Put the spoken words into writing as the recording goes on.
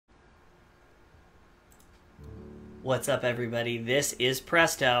What's up, everybody? This is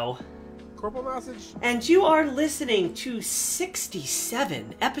Presto. CorporalNosaj. And you are listening to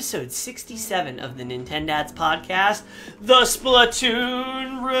episode 67 of the Nintendads podcast, the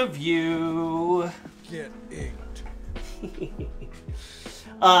Splatoon review. Get inked.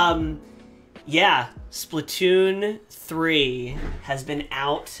 Yeah, Splatoon 3 has been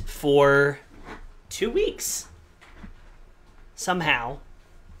out for 2 weeks. Somehow.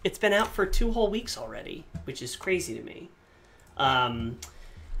 It's been out for 2 whole weeks already, which is crazy to me. And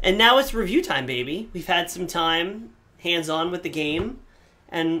now it's review time, baby. We've had some time hands-on with the game,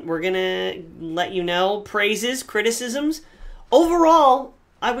 and we're going to let you know praises, criticisms. Overall,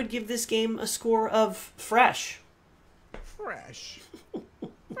 I would give this game a score of fresh. Fresh.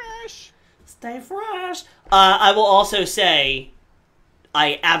 Fresh. Stay fresh. I will also say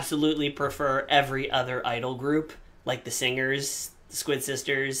I absolutely prefer every other idol group, like the singers, the Squid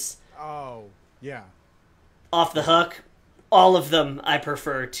Sisters. Oh, yeah. Off the Hook. All of them I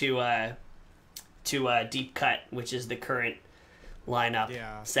prefer to Deep Cut, which is the current lineup,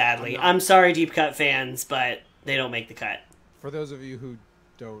 Yeah, sadly. I'm sorry, Deep Cut fans, but they don't make the cut. For those of you who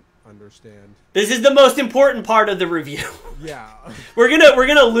don't understand. This is the most important part of the review. Yeah. We're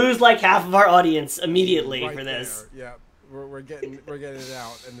gonna lose like half of our audience immediately right for this. There. Yeah, we're getting it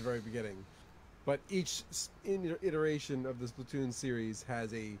out in the very beginning. But each iteration of the Splatoon series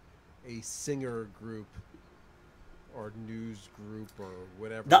has a singer group or news group or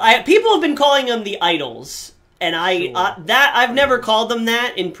whatever. People have been calling them the idols, and I've never called them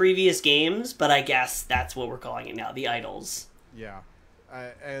that in previous games, but I guess that's what we're calling it now, the idols. Yeah,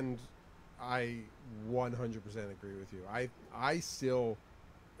 and I 100% agree with you. I still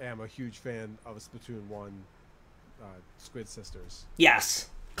am a huge fan of Splatoon 1 Squid Sisters. Yes.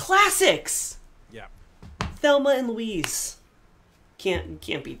 Classics! Yeah. Thelma and Louise. Can't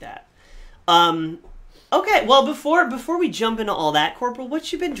beat that. Okay, well, before we jump into all that, Corporal,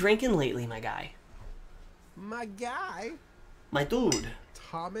 what you been drinking lately, my guy? My guy? My dude.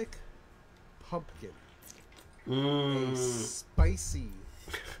 Atomic Pumpkin. Mm. A spicy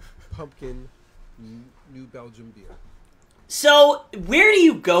pumpkin New Belgium beer. So, where do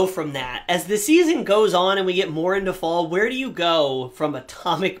you go from that? As the season goes on and we get more into fall, where do you go from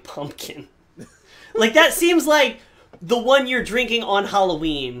Atomic Pumpkin? Like, that seems like the one you're drinking on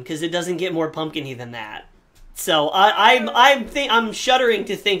Halloween, because it doesn't get more pumpkin-y than that. So I'm shuddering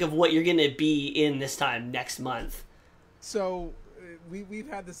to think of what you're gonna be in this time next month. So we've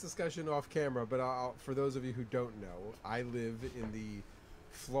had this discussion off camera, but for those of you who don't know, I live in the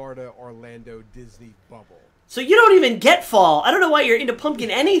Florida Orlando Disney bubble. So you don't even get fall. I don't know why you're into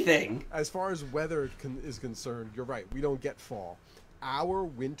pumpkin anything. As far as weather is concerned, you're right. We don't get fall. Our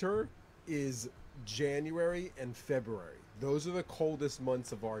winter is January and February. Those are the coldest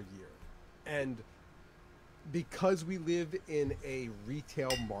months of our year. And because we live in a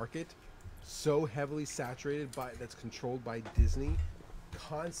retail market so heavily saturated that's controlled by Disney,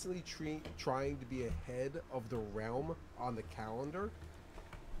 constantly trying to be ahead of the realm on the calendar,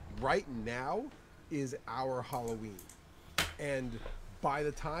 right now is our Halloween. And by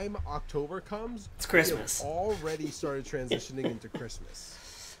the time October comes, it's Christmas. We've already started transitioning into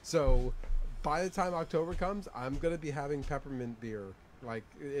Christmas. So by the time October comes, I'm going to be having peppermint beer. Like,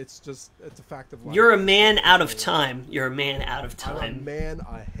 it's a fact of life. You're a man out of time. You're a man out of time. I'm a man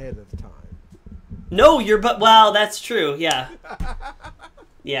ahead of time. No, well, that's true, yeah.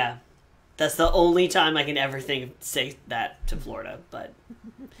 Yeah. That's the only time I can ever say that to Florida, but...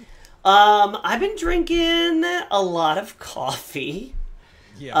 I've been drinking a lot of coffee.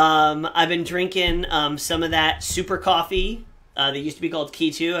 Yeah. I've been drinking some of that super coffee. They used to be called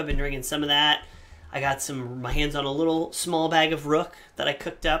K2. I've been drinking some of that. I got my hands on a little small bag of Rook that I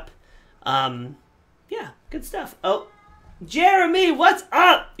cooked up. Yeah, good stuff. Oh, Jeremy, what's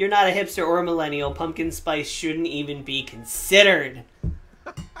up? You're not a hipster or a millennial. Pumpkin spice shouldn't even be considered.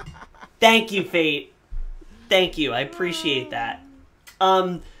 Thank you, Fate. Thank you. I appreciate that.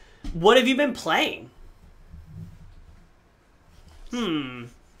 What have you been playing? Splatoon?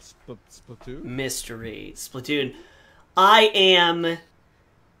 Mystery. Splatoon. I am...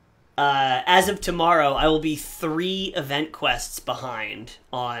 as of tomorrow, I will be 3 event quests behind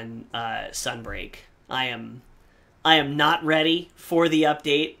on Sunbreak. I am not ready for the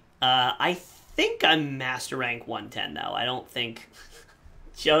update. I think I'm Master Rank 110, though. I don't think...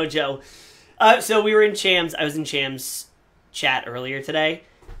 Jojo. So we were in Cham's... I was in Cham's chat earlier today,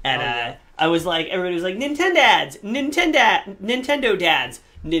 and I was like... Everybody was like, Nintendads! Nintendo dads!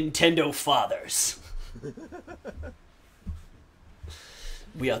 Nintendo fathers!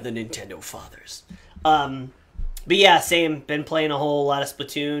 We are the Nintendo fathers. But yeah, same. Been playing a whole lot of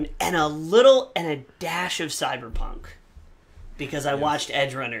Splatoon and a dash of Cyberpunk because I watched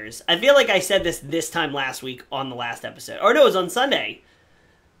Edge Runners. I feel like I said this time last week on the last episode. Or no, it was on Sunday.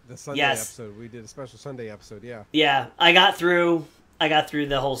 The Sunday episode. We did a special Sunday episode, yeah. Yeah, I got through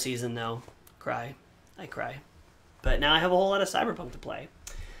the whole season though. I cry. But now I have a whole lot of Cyberpunk to play.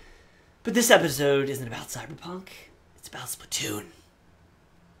 But this episode isn't about Cyberpunk. It's about Splatoon.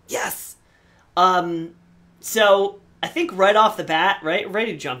 Yes. So I think right off the bat, right, we're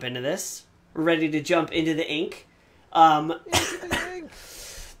ready to jump into this. We're ready to jump into the ink.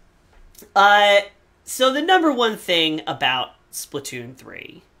 So the number one thing about Splatoon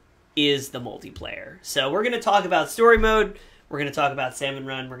 3 is the multiplayer. So we're going to talk about story mode. We're going to talk about Salmon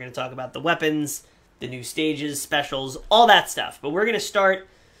Run. We're going to talk about the weapons, the new stages, specials, all that stuff. But we're going to start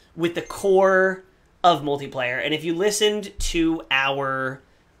with the core of multiplayer. And if you listened to our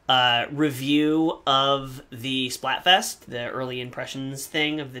review of the Splatfest, the early impressions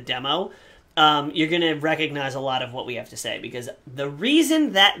thing of the demo, you're going to recognize a lot of what we have to say. Because the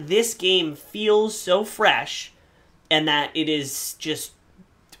reason that this game feels so fresh and that it is just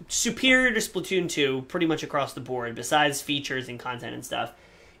superior to Splatoon 2 pretty much across the board, besides features and content and stuff,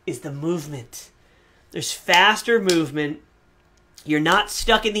 is the movement. There's faster movement. You're not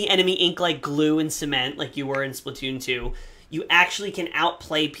stuck in the enemy ink like glue and cement like you were in Splatoon 2. You actually can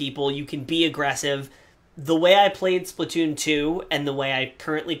outplay people. You can be aggressive. The way I played Splatoon 2 and the way I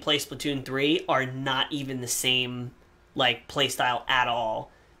currently play Splatoon 3 are not even the same like playstyle at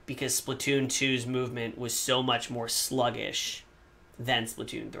all, because Splatoon 2's movement was so much more sluggish than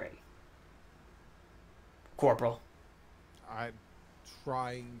Splatoon 3. Corporal. I'm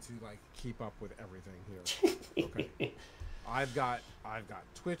trying to like keep up with everything here. Okay. I've got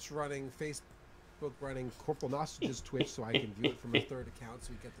Twitch running, Facebook running, CorporalNosaj's Twitch, so I can view it from a third account,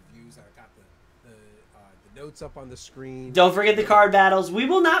 so we get the views. I've got the notes up on the screen. Don't forget the card battles. We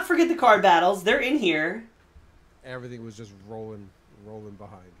will not forget the card battles. They're in here. Everything was just rolling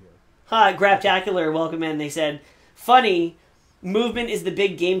behind here. Hi, Graptacular, welcome in. They said, funny, movement is the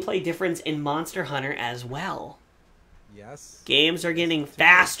big gameplay difference in Monster Hunter as well. Yes. Games are getting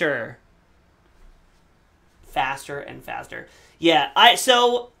faster. Faster and faster. Yeah,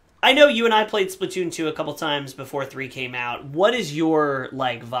 so I know you and I played Splatoon 2 a couple times before 3 came out. What is your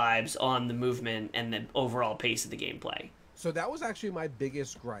like vibes on the movement and the overall pace of the gameplay? So that was actually my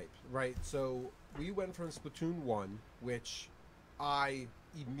biggest gripe, right? So we went from Splatoon 1, which I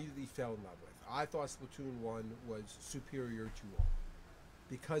immediately fell in love with. I thought Splatoon 1 was superior to all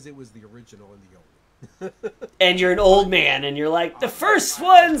because it was the original and the only. And you're an old man and you're like, the first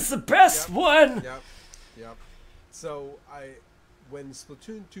one's the best one. Yep. So when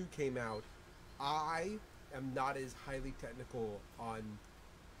Splatoon 2 came out, I am not as highly technical on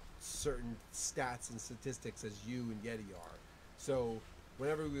certain stats and statistics as you and Yeti are. So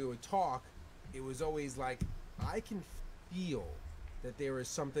whenever we would talk, it was always like, I can feel that there is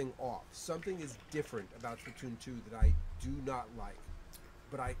something off. Something is different about Splatoon 2 that I do not like.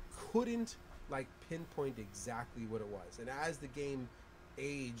 But I couldn't like pinpoint exactly what it was. And as the game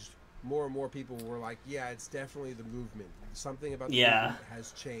aged, more and more people were like, yeah, it's definitely the movement. Something about the movement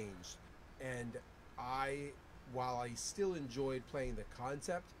has changed. And while I still enjoyed playing the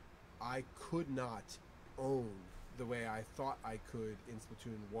concept, I could not own the way I thought I could in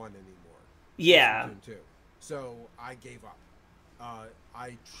Splatoon 1 anymore. Yeah. Splatoon 2. So I gave up.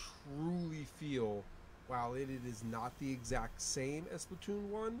 I truly feel, while it is not the exact same as Splatoon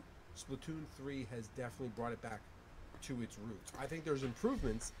 1, Splatoon 3 has definitely brought it back to its roots. I think there's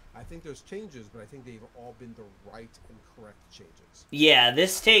improvements, I think there's changes, but I think they've all been the right and correct changes. Yeah,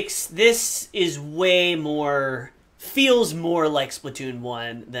 this is way more, feels more like Splatoon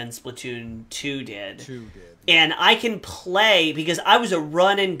 1 than Splatoon 2 did. And I can play, because I was a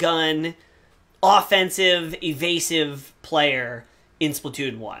run and gun, offensive, evasive player in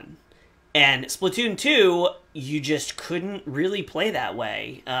Splatoon 1. And Splatoon 2, you just couldn't really play that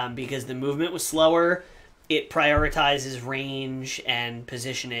way, because the movement was slower. It prioritizes range and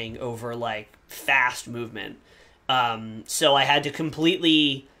positioning over like fast movement. So I had to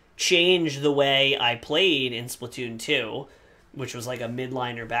completely change the way I played in Splatoon 2, which was like a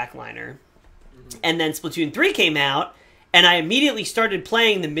midliner backliner. Mm-hmm. And then Splatoon 3 came out, and I immediately started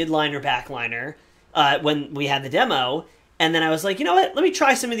playing the midliner backliner when we had the demo. And then I was like, you know what? Let me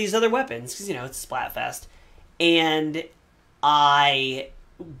try some of these other weapons, because, you know, it's Splatfest. And I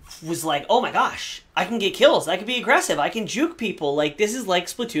was like, oh my gosh, I can get kills. I can be aggressive. I can juke people. Like, this is like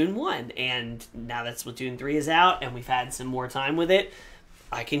Splatoon 1. And now that Splatoon 3 is out and we've had some more time with it,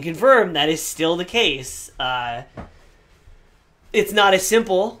 I can confirm that is still the case. It's not as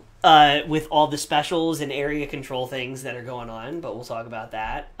simple with all the specials and area control things that are going on, but we'll talk about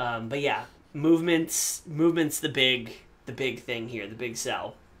that. But yeah, movement's the big thing here, the big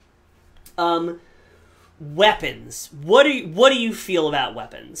sell. Weapons. What do you feel about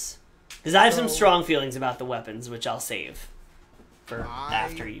weapons? Because I have some strong feelings about the weapons, which I'll save for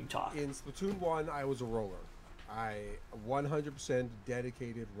after you talk. In Splatoon 1, I was a roller. I 100%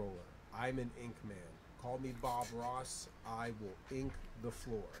 dedicated roller. I'm an ink man. Call me Bob Ross. I will ink the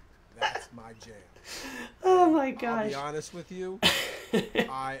floor. That's my jam. Oh my gosh. I'll be honest with you.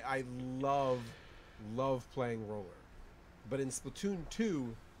 I love playing roller. But in Splatoon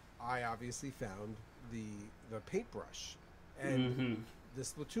 2, I obviously found the paintbrush. And the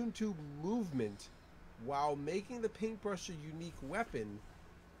Splatoon 2 movement, while making the paintbrush a unique weapon,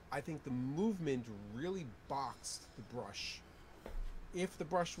 I think the movement really boxed the brush. If the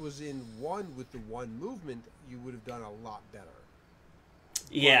brush was in one with the one movement, you would have done a lot better.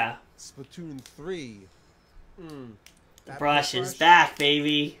 Yeah. But Splatoon 3, the brush is back,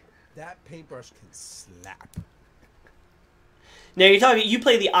 baby. That paintbrush can slap. Now you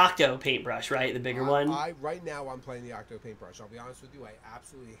play the Octo paintbrush, right? The bigger one? Right now I'm playing the Octo paintbrush. I'll be honest with you, I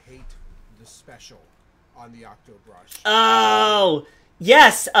absolutely hate the special on the Octo brush. Oh,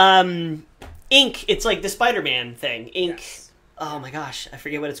 yes. Ink. It's like the Spider-Man thing. Ink. Yes. Oh my gosh, I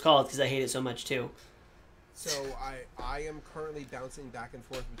forget what it's called because I hate it so much too. So I am currently bouncing back and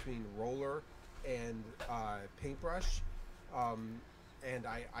forth between roller and paintbrush, and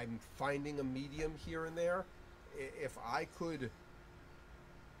I'm finding a medium here and there. If I could,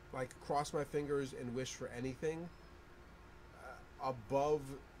 like, cross my fingers and wish for anything, above,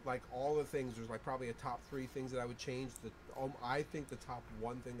 like, all the things, there's, like, probably a top 3 things that I would change. I think the top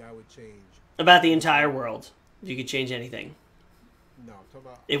 1 thing I would change. About the entire world. If you could change anything. No, I'm talking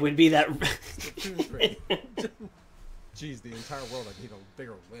about... It would be that... Jeez, the entire world, I need a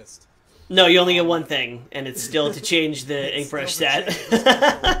bigger list. No, you only get one thing, and it's still to change the ink brush set.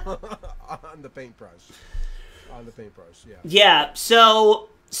 On the paintbrush. On the paintbrush, yeah. Yeah, so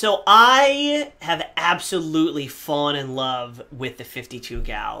I have absolutely fallen in love with the 52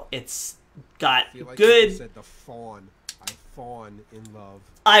 gal. It's got I feel like good... You said the fawn. I fawn in love.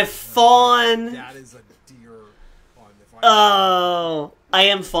 I've fawn... That is a deer fun. Oh, I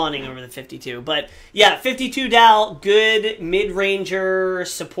am fawning over the 52. But yeah, 52 Dal, good mid-ranger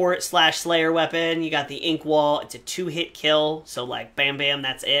support / slayer weapon. You got the ink wall. It's a 2-hit kill. So like bam bam,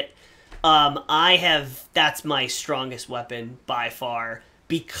 that's it. That's my strongest weapon by far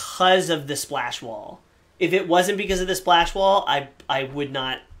because of the splash wall. If it wasn't because of the splash wall, I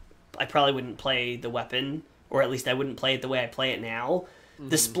probably wouldn't play the weapon, or at least I wouldn't play it the way I play it now.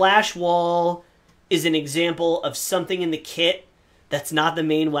 The splash wall is an example of something in the kit that's not the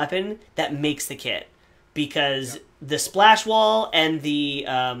main weapon that makes the kit, because the splash wall and the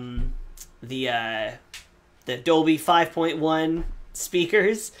Dolby 5.1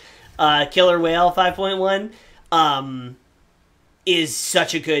 speakers, Killer Whale 5.1, is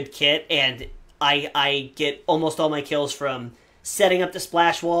such a good kit, and I get almost all my kills from setting up the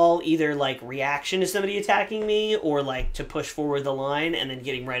splash wall, either like reaction to somebody attacking me, or like to push forward the line and then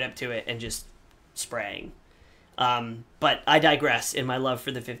getting right up to it and just spraying. But I digress in my love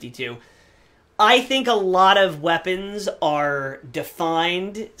for the 52. I think a lot of weapons are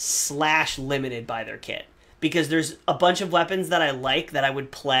defined / limited by their kit, because there's a bunch of weapons that I like that I would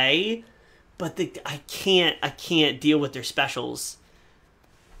play, but I can't deal with their specials.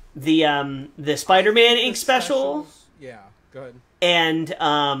 The Spider-Man ink special, yeah, go ahead. And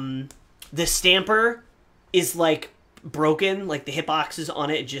the Stamper is like broken, like the hitboxes on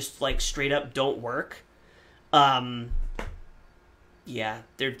it just like straight up don't work. Yeah,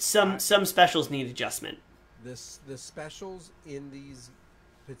 there's some specials need adjustment. The specials in these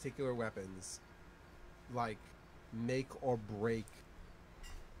particular weapons, like, make or break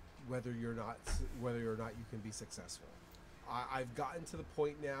whether or not you can be successful. I've gotten to the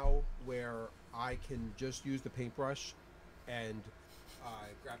point now where I can just use the paintbrush, and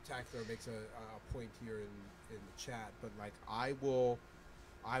Grabtacular makes a point here in the chat, but like I will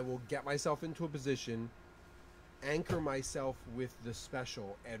get myself into a position, anchor myself with the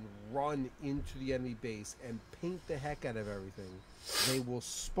special, and run into the enemy base and paint the heck out of everything. They will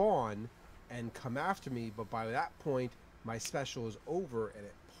spawn and come after me, but by that point my special is over and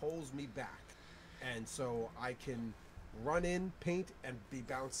it pulls me back, and so I can run in, paint, and be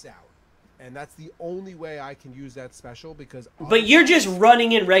bounced out. And that's the only way I can use that special, because... But you're just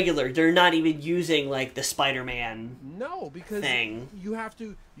running in regular. They're not even using, like, the Spider-Man no, because thing. You have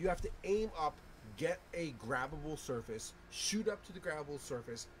to aim up, get a grabbable surface, shoot up to the grabbable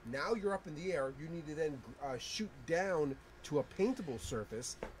surface. Now you're up in the air. You need to then shoot down to a paintable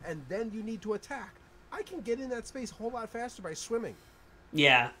surface, and then you need to attack. I can get in that space a whole lot faster by swimming.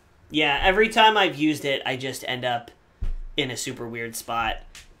 Yeah. Yeah, every time I've used it, I just end up in a super weird spot.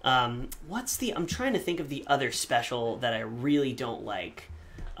 I'm trying to think of the other special that I really don't like.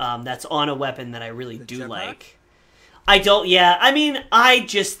 That's on a weapon that I really do like. I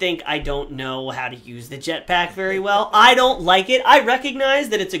just think I don't know how to use the jetpack very well. I don't like it. I recognize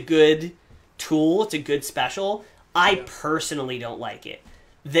that it's a good tool. It's a good special. I personally don't like it.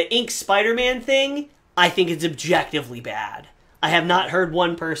 The Ink Spider-Man thing, I think it's objectively bad. I have not heard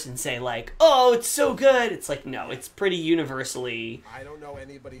one person say, like, oh, it's so good. It's like, no, it's pretty universally... I don't know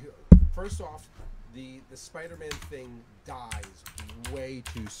anybody who... First off, the Spider-Man thing dies way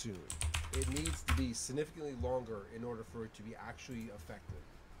too soon. It needs to be significantly longer in order for it to be actually effective.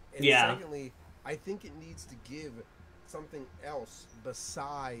 And secondly, I think it needs to give something else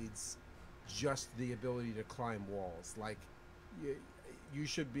besides just the ability to climb walls. Like, you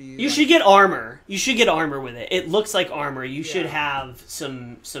should be... You should get armor. You should get armor with it. It looks like armor. You should have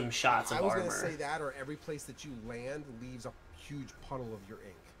some shots of armor. I was going to say that, or every place that you land leaves a huge puddle of your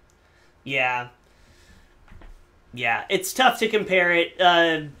ink. Yeah. Yeah, it's tough to compare it.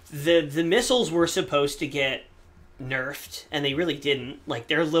 The missiles were supposed to get nerfed, and they really didn't. Like,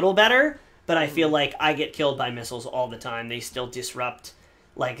 they're a little better, but I feel like I get killed by missiles all the time. They still disrupt,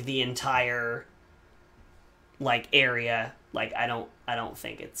 like, the entire, like, area. Like, I don't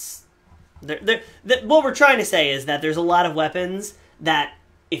think it's... what we're trying to say is that there's a lot of weapons that,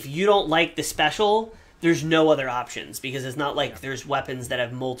 if you don't like the special... There's no other options, because it's not like there's weapons that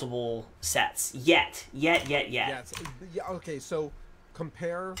have multiple sets. Yet. Yeah, okay, so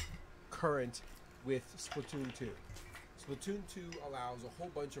compare current with Splatoon 2. Splatoon 2 allows a whole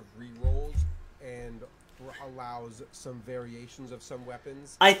bunch of rerolls and allows some variations of some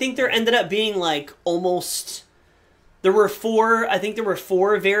weapons. I think there ended up being like almost... There were four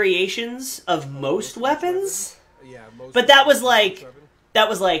variations of most weapons. Yeah, most. But that was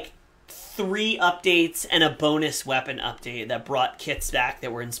like... 3 updates and a bonus weapon update that brought kits back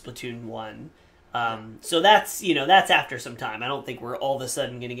that were in Splatoon 1. So that's after some time. I don't think we're all of a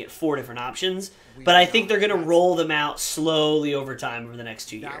sudden going to get 4 different options, but I think they're going to roll them out slowly over time over the next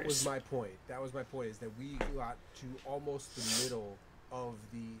 2 years. That was my point. Is that we got to almost the middle of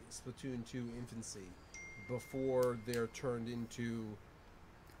the Splatoon 2 infancy before they're turned into...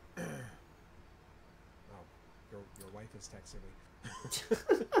 Oh, your wife is texting me.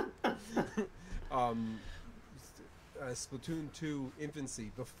 Splatoon 2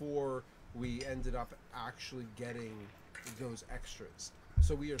 infancy before we ended up actually getting those extras.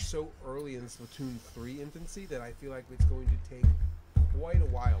 So we are so early in Splatoon 3 infancy that I feel like it's going to take quite a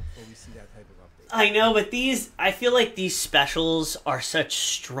while before we see that type of update. I know, but I feel like these specials are such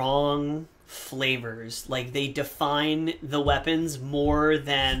strong flavors. Like, they define the weapons more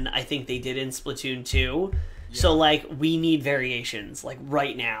than I think they did in Splatoon 2. So, like, we need variations, like,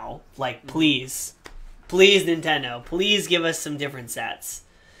 right now. Like, please, Nintendo, please give us some different sets.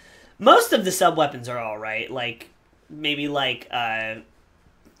 Most of the sub-weapons are alright. Like, maybe, like,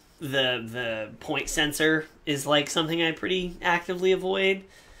 the point sensor is, like, something I pretty actively avoid.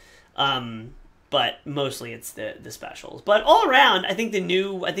 But mostly it's the specials. But all around, I think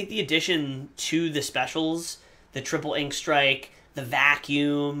the addition to the specials, the triple ink strike, the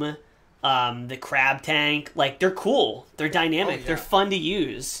vacuum... the crab tank, like, they're cool. They're dynamic. They're fun to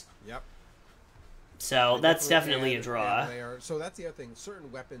use. Yep. So that's definitely a draw. So that's the other thing.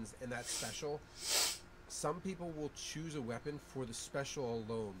 Certain weapons in that special, some people will choose a weapon for the special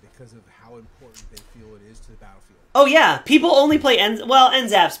alone because of how important they feel it is to the battlefield. Oh, yeah. People only play...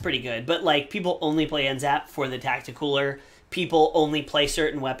 NZAP's pretty good, but, like, people only play NZAP for the Tacticooler. People only play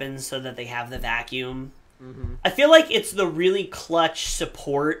certain weapons so that they have the vacuum. Mm-hmm. I feel like it's the really clutch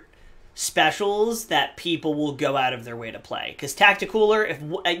support specials that people will go out of their way to play, because Tacticooler, if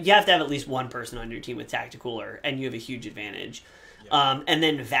you have to have at least one person on your team with Tacticooler, and you have a huge advantage. And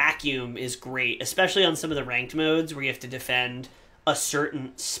then vacuum is great, especially on some of the ranked modes where you have to defend a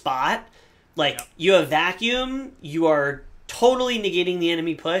certain spot. Like, you have vacuum, you are totally negating the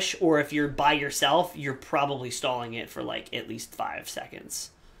enemy push, or if you're by yourself, you're probably stalling it for like at least 5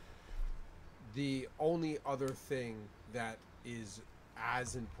 seconds. The only other thing that is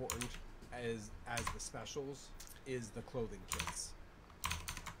as important as the specials is the clothing kits.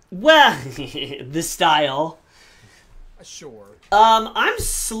 Well, the style. Sure. I'm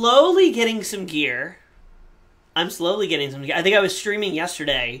slowly getting some gear. I think I was streaming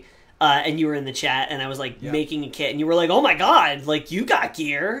yesterday, and you were in the chat, and I was like making a kit, and you were like, "Oh my god, like, you got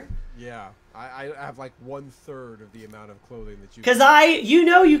gear." Yeah, I have like 1/3 of the amount of clothing that you. Because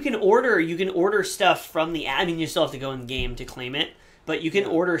you can order stuff from the app. I mean, you still have to go in the game to claim it, but you can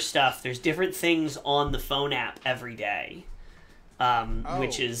order stuff. There's different things on the phone app every day,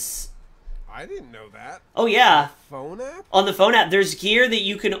 which is. I didn't know that. Oh yeah, phone app. On the phone app, there's gear that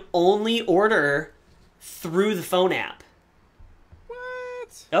you can only order through the phone app.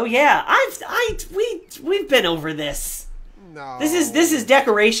 What? Oh yeah, we've been over this. No. This is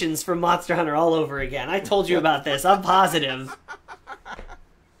decorations from Monster Hunter all over again. I told you about this. I'm positive.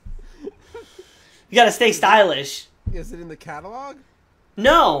 You gotta stay stylish. Is it in the catalog?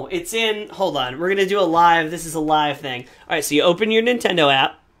 No, it's in... Hold on. We're gonna do a live... This is a live thing. Alright, so you open your Nintendo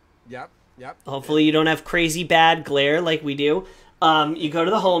app. Yep. Hopefully you don't have crazy bad glare like we do. You go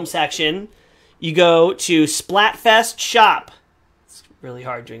to the home section. You go to Splatfest Shop. It's really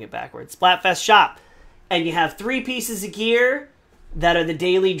hard doing it backwards. Splatfest Shop. And you have 3 pieces of gear that are the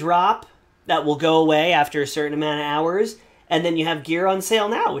daily drop that will go away after a certain amount of hours. And then you have gear on sale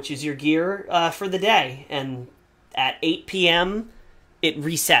now, which is your gear for the day. And at 8 p.m., it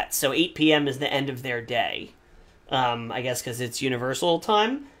resets. So 8 p.m. is the end of their day. I guess because it's universal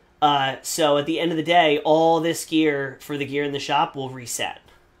time. So at the end of the day, all this gear for the gear in the shop will reset.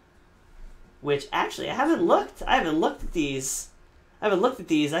 Which, actually, I haven't looked at these.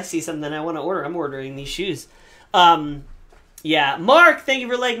 I see something I want to order. I'm ordering these shoes. Yeah. Mark, thank you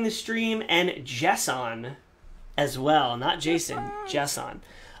for liking the stream. And Jesson as well. Not Jason. Jesson.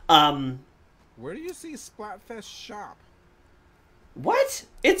 Where do you see Splatfest Shop? What?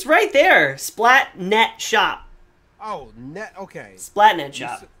 It's right there. Splatnet Shop. Oh, net. Okay. Splatnet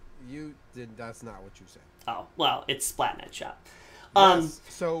Shop. You did. That's not what you said. Oh, well, it's Splatnet Shop. Yes,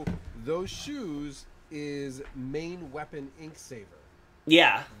 so those shoes is main weapon ink saver.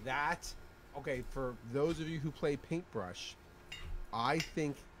 Yeah. Okay, for those of you who play paintbrush, I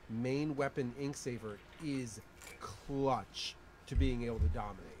think main weapon ink saver is clutch to being able to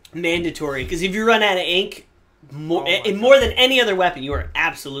dominate. Mandatory, because if you run out of ink, more than any other weapon, you are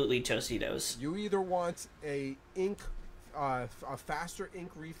absolutely Tostitos. You either want a faster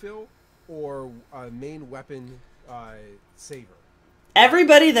ink refill or a main weapon saver.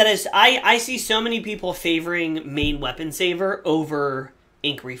 Everybody that is... I see so many people favoring main weapon saver over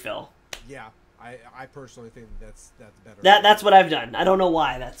ink refill. Yeah, I personally think that's better. That's what I've done. I don't know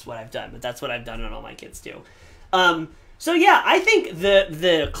why that's what I've done, but that's what I've done and all my kids do. So yeah, I think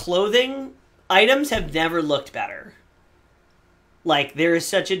the clothing items have never looked better. Like, there is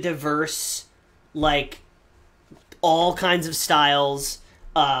such a diverse, like, all kinds of styles.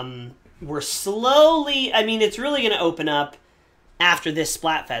 We're slowly... I mean, it's really going to open up after this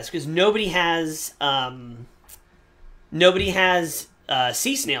Splatfest, because nobody has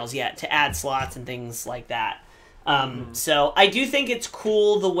sea snails yet to add slots and things like that. So I do think it's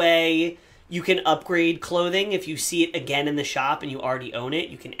cool the way you can upgrade clothing. If you see it again in the shop and you already own it,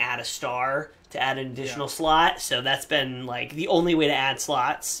 you can add a star to add an additional slot. So that's been like the only way to add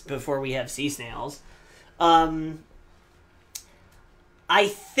slots before we have sea snails. I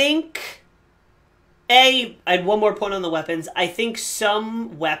think... I had one more point on the weapons. I think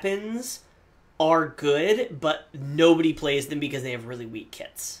some weapons are good, but nobody plays them because they have really weak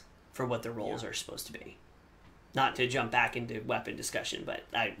kits for what the roles are supposed to be. Not to jump back into weapon discussion, but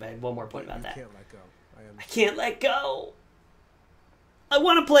I had one more point about that. You can't let go. I can't let go. I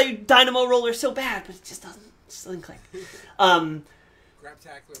want to play Dynamo Roller so bad, but it just doesn't click.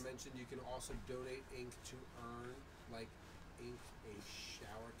 Grabtacular mentioned you can also donate ink to earn, like, ink a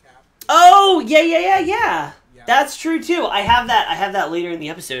shower cap. Oh, yeah. That's true too. I have that later in the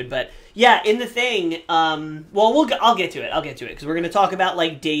episode, but yeah, in the thing, well, I'll get to it because we're going to talk about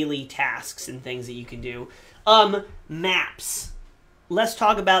like daily tasks and things that you can do. Maps. Let's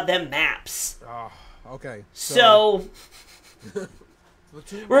talk about them maps. Oh, okay. So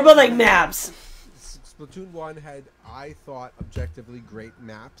we're about like maps. Splatoon 1 had, I thought, objectively great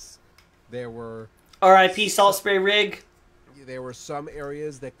maps. There were R.I.P. Salt Spray Rig. There were some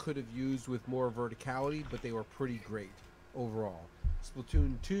areas that could have used with more verticality, but they were pretty great overall.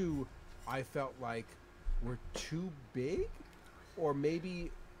 Splatoon 2, I felt like were too big, or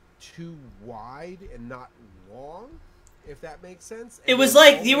maybe too wide and not long, if that makes sense. And it was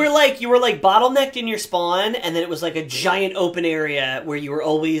like you were like bottlenecked in your spawn, and then it was like a giant open area where you were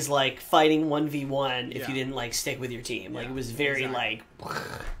always like fighting 1v1 if you didn't like stick with your team. Like it was very like.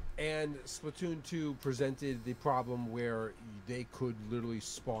 And Splatoon 2 presented the problem where they could literally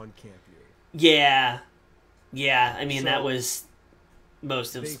spawn camp you. Yeah. I mean, that was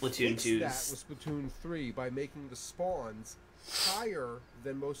most of Splatoon 2's. They fixed that with Splatoon 3 by making the spawns higher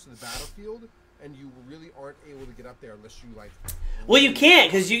than most of the battlefield, and you really aren't able to get up there unless you like. Well, you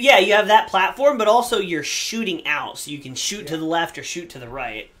can't because you have that platform, but also you're shooting out, so you can shoot to the left or shoot to the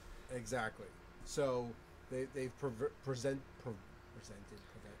right. Exactly. So they've prevented.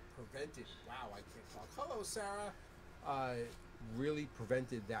 Wow, I can't talk. Hello, Sarah. Really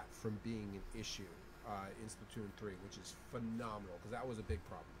prevented that from being an issue in Splatoon 3, which is phenomenal because that was a big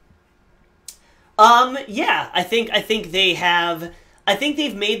problem. Yeah, I think they have. I think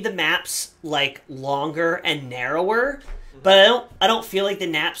they've made the maps like longer and narrower, but I don't feel like the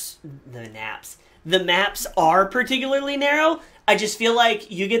maps are particularly narrow. I just feel like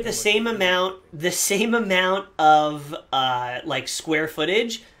you get the same amount of like square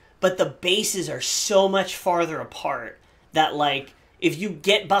footage, but the bases are so much farther apart that like if you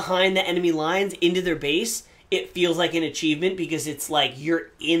get behind the enemy lines into their base, it feels like an achievement because it's like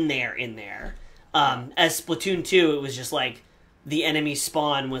you're in there. As Splatoon 2, it was just like the enemy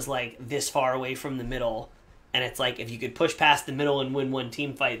spawn was like this far away from the middle, and it's like if you could push past the middle and win one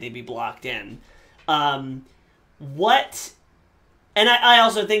team fight, they'd be blocked in. And I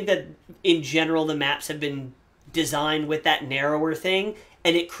also think that in general the maps have been designed with that narrower thing,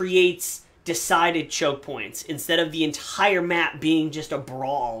 and it creates decided choke points instead of the entire map being just a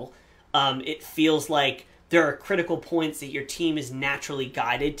brawl. It feels like there are critical points that your team is naturally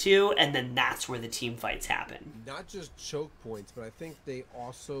guided to, and then that's where the team fights happen. Not just choke points, but I think they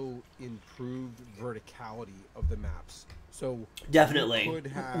also improved verticality of the maps. So definitely, you could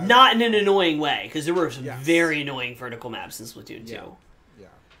have... not in an annoying way, because there were some very annoying vertical maps in Splatoon 2. Yeah,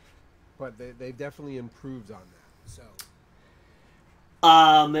 but they've definitely improved on that. So.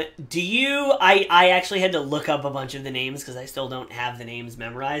 I actually had to look up a bunch of the names because I still don't have the names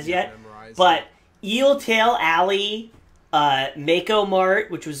memorized yet. But Eel Tail Alley, Mako Mart,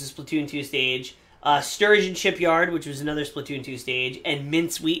 which was a Splatoon 2 stage, Sturgeon Shipyard, which was another Splatoon 2 stage, and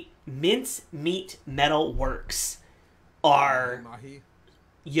Mincemeat Metal Works are...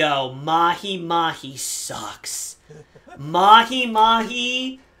 Mahi Mahi sucks.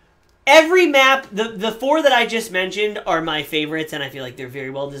 Mahi... Every map, the four that I just mentioned are my favorites, and I feel like they're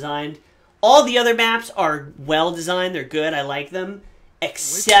very well designed. All the other maps are well designed, they're good, I like them.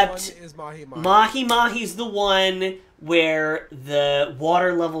 Except which one is Mahi Mahi? Mahi Mahi's the one where the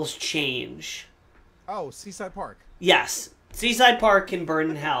water levels change. Oh, Seaside Park. Yes. Seaside Park can burn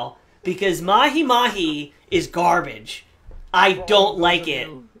in hell. Because Mahi Mahi is garbage. I don't like it.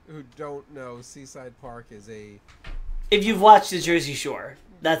 Who don't know, Seaside Park is a... If you've watched the Jersey Shore,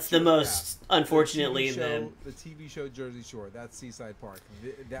 that's the most, unfortunately, the TV show Jersey Shore, that's Seaside Park.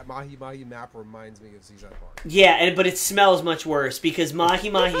 That Mahi Mahi map reminds me of Seaside Park. Yeah, but it smells much worse because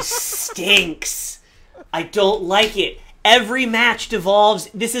Mahi Mahi stinks. I don't like it. Every match devolves.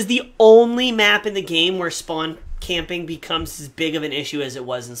 This is the only map in the game where spawn camping becomes as big of an issue as it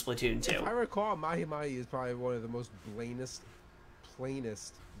was in Splatoon 2. If I recall, Mahi Mahi is probably one of the most bland,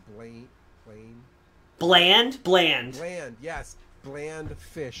 yes, bland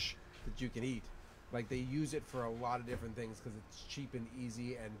fish that you can eat. Like, they use it for a lot of different things because it's cheap and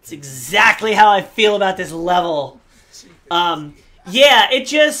easy. And it's exactly how I feel about this level. Yeah,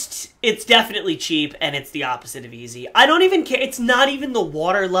 it's definitely cheap, and it's the opposite of easy. I don't even care. It's not even the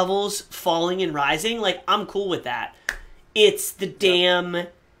water levels falling and rising. Like, I'm cool with that. It's the damn...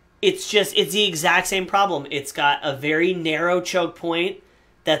 It's the exact same problem. It's got a very narrow choke point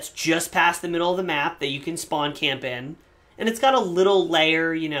that's just past the middle of the map that you can spawn camp in. And it's got a little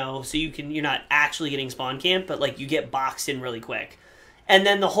layer, you know, so you're not actually getting spawn camp, but like you get boxed in really quick. And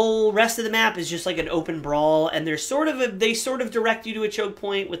then the whole rest of the map is just like an open brawl, and they sort of direct you to a choke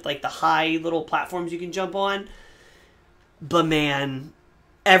point with like the high little platforms you can jump on. But man,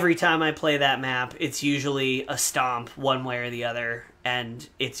 every time I play that map, it's usually a stomp one way or the other, and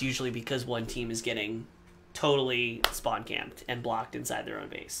it's usually because one team is getting totally spawn camped and blocked inside their own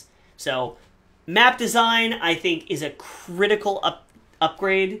base. So map design, I think, is a critical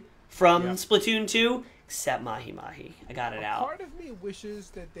upgrade from Splatoon 2, except Mahi Mahi. I got it out. Part of me wishes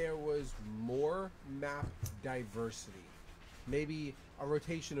that there was more map diversity. Maybe a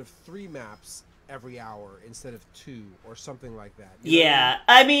rotation of 3 maps every hour instead of 2 or something like that. Yeah,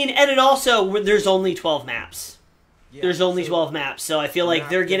 I mean, and it also, there's only 12 maps. Yeah, there's only 12 maps, so I feel like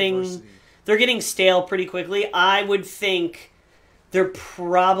they're getting stale pretty quickly. I would think they're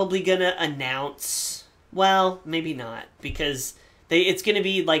probably gonna announce, well, maybe not, because it's gonna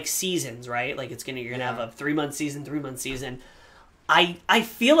be like seasons, right? Like you're gonna have a 3-month season, 3-month season. I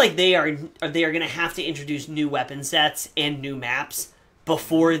feel like they are gonna have to introduce new weapon sets and new maps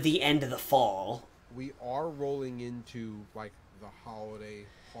before the end of the fall. We are rolling into like the holiday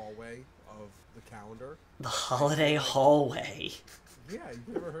hallway of the calendar. The holiday hallway. Yeah, you've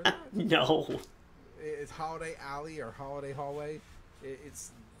never heard that? No. It's Holiday Alley or Holiday Hallway.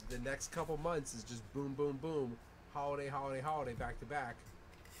 It's the next couple months is just boom, boom, boom, holiday, holiday, holiday, back to back.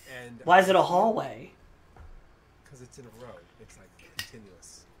 And Why is it a hallway? Because it's in a row. It's like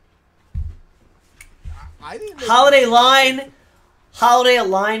continuous. I didn't. Holiday line, holiday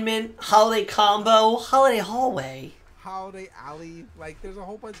alignment, holiday combo, holiday hallway. Holiday Alley. Like, there's a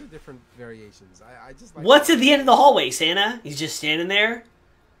whole bunch of different variations. I just like. What's at the end of the hallway, Santa? He's just standing there.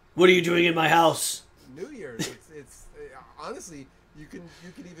 What are you doing in my house? New Year's. It's honestly, you can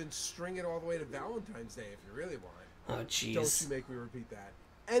even string it all the way to Valentine's Day if you really want. Oh, jeez. Don't you make me repeat that.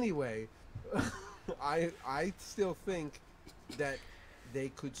 Anyway, I still think that they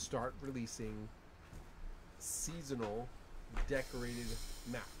could start releasing seasonal decorated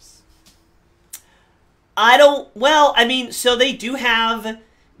maps. Well, I mean, so they do have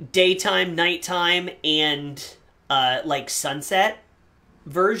daytime, nighttime, and like sunset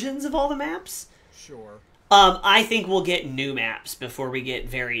versions of all the maps. Sure. I think we'll get new maps before we get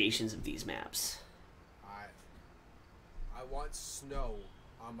variations of these maps. I want snow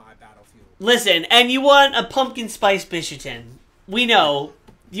on my battlefield. Listen, and you want a pumpkin spice Biscuitin. We know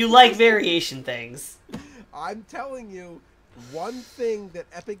you like variation things. I'm telling you, one thing that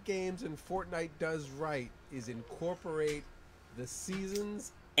Epic Games and Fortnite does right is incorporate the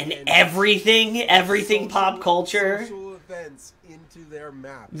seasons and everything social, pop culture, social events into their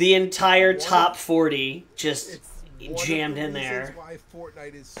maps. The entire top 40 just jammed in there. One of the reasons why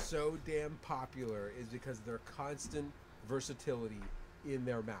Fortnite is so damn popular is because of their constant versatility in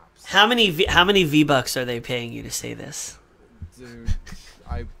their maps. How many V-Bucks are they paying you to say this? Dude,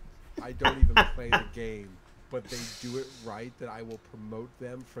 I don't even play the game, but they do it right that I will promote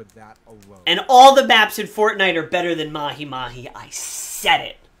them for that alone. And all the maps in Fortnite are better than Mahi Mahi. I said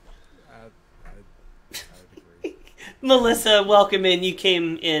it. I agree. Melissa, welcome in. You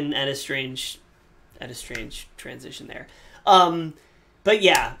came in at a strange transition there. But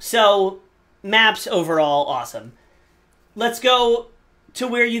yeah, so maps overall awesome. Let's go to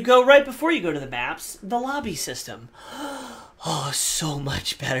where you go right before you go to the maps, the lobby system. Oh, so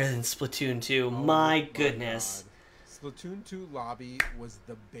much better than Splatoon 2. My goodness. God. Splatoon 2 lobby was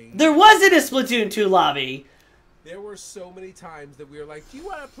the bane. There wasn't a Splatoon 2 lobby. There were so many times that we were like, do you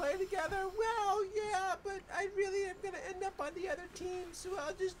want to play together? Well, yeah, but I really am going to end up on the other team, so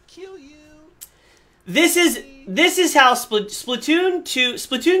I'll just kill you. This is how Splatoon 2,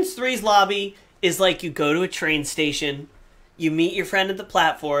 Splatoon 3's lobby is like you go to a train station, you meet your friend at the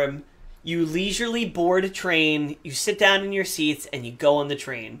platform, you leisurely board a train, you sit down in your seats, and you go on the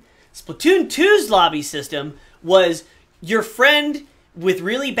train. Splatoon 2's lobby system was your friend with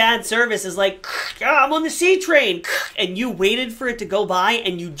really bad service is like, I'm on the C train, and you waited for it to go by,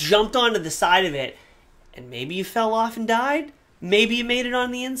 and you jumped onto the side of it, and maybe you fell off and died, maybe you made it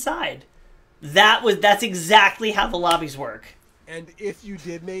on the inside. That's exactly how the lobbies work. And if you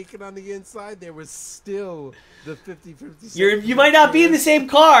did make it on the inside, there was still the 50-50. You might not be in the same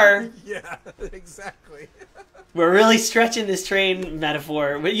car. Yeah, exactly. We're really stretching this train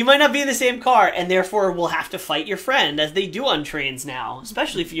metaphor. You might not be in the same car, and therefore will have to fight your friend, as they do on trains now.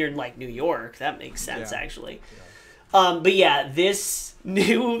 Especially if you're in, like, New York. That makes sense, actually. Yeah. But yeah, this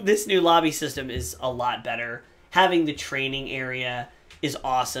new lobby system is a lot better. Having the training area is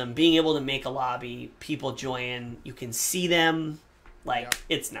awesome. Being able to make a lobby, people join, you can see them, like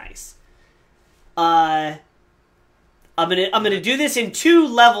it's nice. I'm gonna do this in 2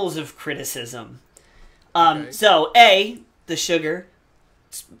 levels of criticism. So the sugar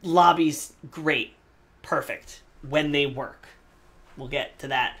lobby's great, perfect when they work. We'll get to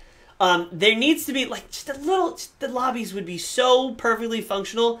that. There needs to be like just a little. The lobbies would be so perfectly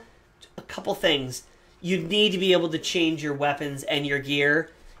functional. A couple things. You need to be able to change your weapons and your gear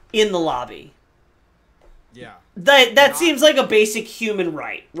in the lobby. Yeah. That seems like a basic human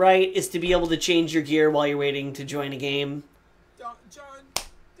right? Is to be able to change your gear while you're waiting to join a game. John,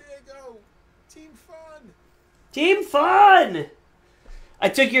 there you go. Team fun. Team fun! I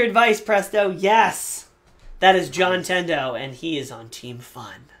took your advice, Presto. Yes. That is John Tendo, and he is on Team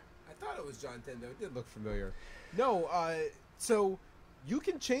Fun. I thought it was John Tendo. It did look familiar. No, so you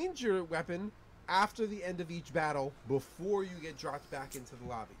can change your weapon after the end of each battle before you get dropped back into the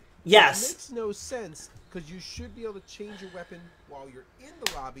lobby. Yes. It makes no sense because you should be able to change your weapon while you're in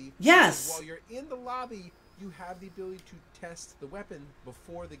the lobby. Yes. While you're in the lobby, you have the ability to test the weapon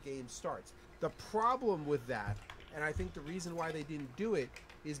before the game starts. The problem with that, and I think the reason why they didn't do it,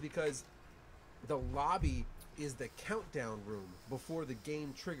 is because the lobby is the countdown room before the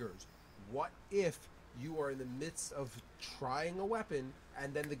game triggers. What if you are in the midst of trying a weapon,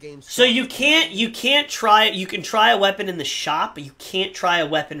 and then the game starts. So you can't try it. You can try a weapon in the shop, but you can't try a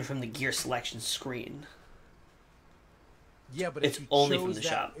weapon from the gear selection screen. Yeah, but it's only from the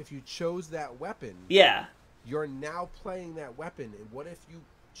shop. If you chose that weapon, yeah, you're now playing that weapon. And what if you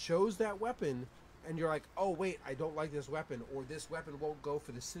chose that weapon and you're like, oh wait, I don't like this weapon, or this weapon won't go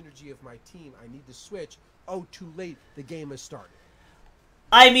for the synergy of my team. I need to switch. Oh, too late. The game has started.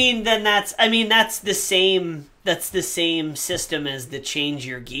 That's the same system as the change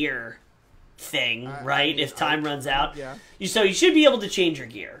your gear thing, right? If time runs out, yeah. So you should be able to change your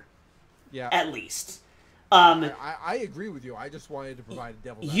gear. Yeah, at least. I agree with you. I just wanted to provide a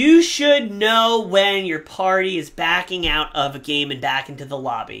devil's advocate. You should know when your party is backing out of a game and back into the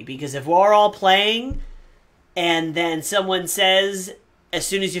lobby, because if we're all playing, and then someone says, as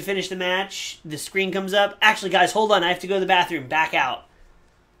soon as you finish the match, the screen comes up. Actually, guys, hold on. I have to go to the bathroom. Back out.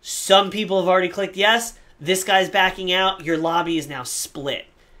 Some people have already clicked yes. This guy's backing out. Your lobby is now split.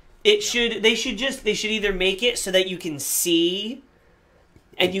 They should either make it so that you can see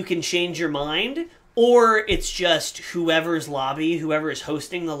and you can change your mind, or it's just whoever is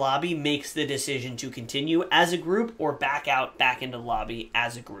hosting the lobby makes the decision to continue as a group or back out back into the lobby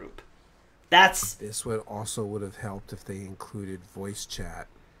as a group. This would have helped if they included voice chat.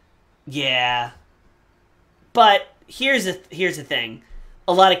 Yeah. But here's the thing.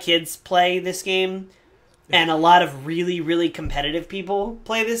 A lot of kids play this game, and a lot of really, really competitive people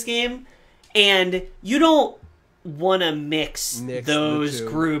play this game, and you don't want to mix those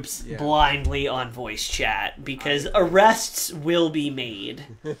groups blindly on voice chat, because arrests will be made.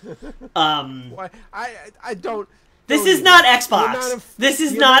 I don't... This is not Xbox. This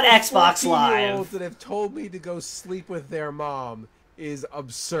is not Xbox Live. That have told me to go sleep with their mom is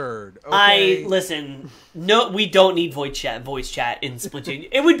absurd. Okay? Listen. No, we don't need voice chat in Splatoon.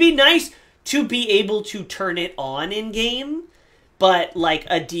 It would be nice to be able to turn it on in game, but like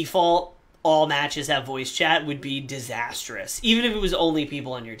a default, all matches have voice chat would be disastrous, even if it was only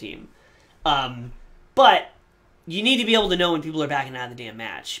people on your team. But you need to be able to know when people are backing out of the damn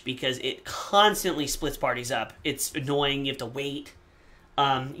match, because it constantly splits parties up. It's annoying. You have to wait.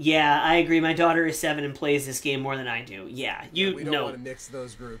 Yeah, I agree. My daughter is 7 and plays this game more than I do. Yeah, we don't want to mix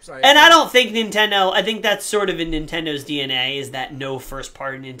those groups. I don't think Nintendo... I think that's sort of in Nintendo's DNA, is that no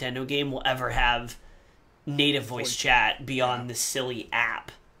first-party Nintendo game will ever have native voice chat beyond the silly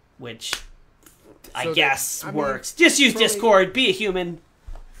app, which I guess works. Just use Discord. Be a human.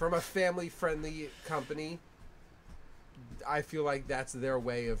 From a family-friendly company, I feel like that's their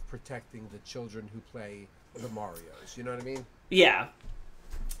way of protecting the children who play the Marios. You know what I mean? Yeah.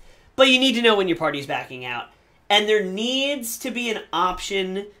 But you need to know when your party's backing out. And there needs to be an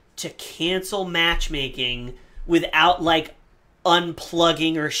option to cancel matchmaking without, like,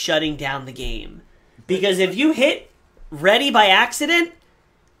 unplugging or shutting down the game. Because if you hit ready by accident,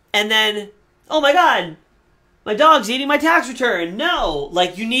 and then, oh my god, my dog's eating my tax return. No!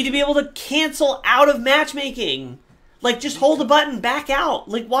 Like, you need to be able to cancel out of matchmaking. Like, just hold the button, back out.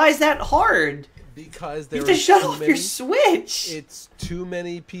 Like, why is that hard? Because you have to shut off your Switch. It's too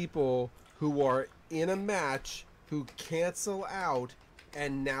many people who are in a match who cancel out,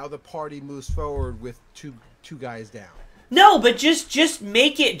 and now the party moves forward with two guys down. No, but just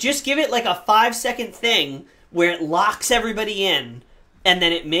make it. Just give it like a 5-second thing where it locks everybody in, and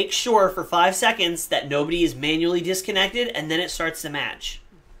then it makes sure for 5 seconds that nobody is manually disconnected, and then it starts the match.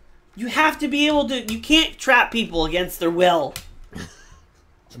 You have to be able to. You can't trap people against their will.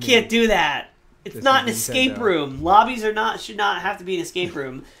 You can't do that. It's not an escape room. Lobbies should not have to be an escape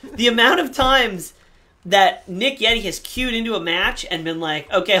room. The amount of times that Nick Yeti has queued into a match and been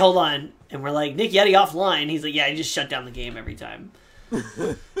like, okay, hold on. And we're like, Nick Yeti offline. He's like, yeah, I just shut down the game every time.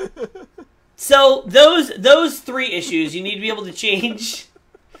 So those 3 issues, you need to be able to change.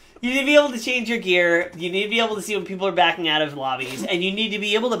 You need to be able to change your gear. You need to be able to see when people are backing out of lobbies. And you need to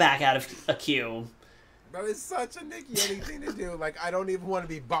be able to back out of a queue. But it's such a Nick Yeti thing to do. Like, I don't even want to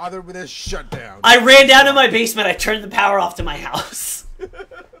be bothered with this shutdown. I ran down to my basement. I turned the power off to my house.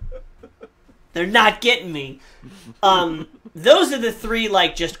 They're not getting me. Those are the 3,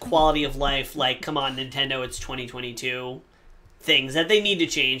 like, just quality of life, like, come on, Nintendo, it's 2022 things that they need to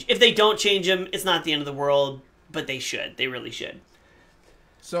change. If they don't change them, it's not the end of the world, but they should. They really should.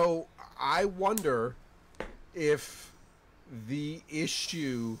 So, I wonder if the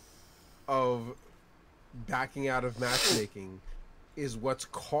issue of backing out of matchmaking is what's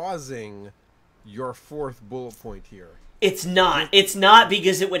causing your 4th bullet point here. It's not. It's not,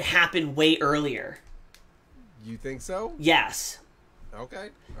 because it would happen way earlier. You think so? Yes. Okay.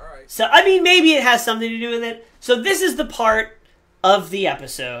 All right. So, I mean, maybe it has something to do with it. So this is the part of the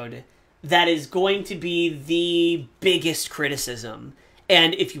episode that is going to be the biggest criticism.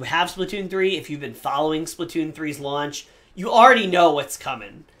 And if you have Splatoon 3, if you've been following Splatoon 3's launch, you already know what's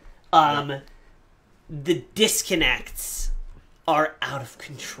coming. The disconnects are out of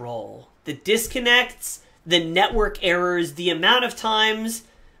control. The disconnects, the network errors, the amount of times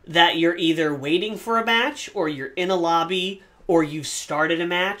that you're either waiting for a match, or you're in a lobby, or you've started a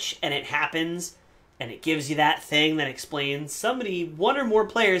match and it happens, and it gives you that thing that explains one or more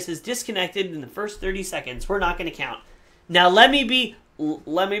players has disconnected in the first 30 seconds. We're not going to count. Now, let me be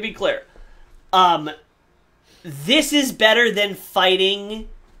clear. This is better than fighting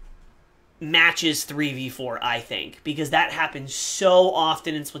matches 3v4, I think, because that happens so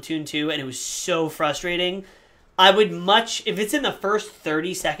often in Splatoon 2, and it was so frustrating. I would if it's in the first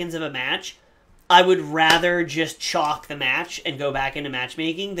 30 seconds of a match, I would rather just chalk the match and go back into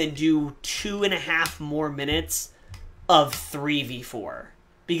matchmaking than do 2.5 more minutes of 3v4,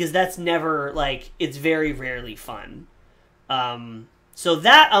 because that's never, like, it's very rarely fun. So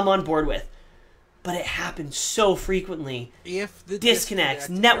that I'm on board with. But it happens so frequently. If the disconnects,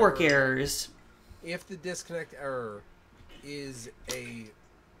 network errors. If the disconnect error is a,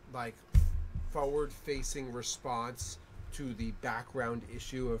 like, forward-facing response to the background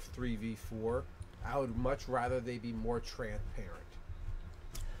issue of 3v4, I would much rather they be more transparent.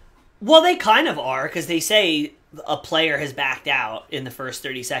 Well, they kind of are, because they say a player has backed out in the first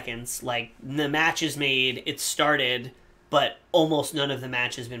 30 seconds. Like, the match is made, it started, but almost none of the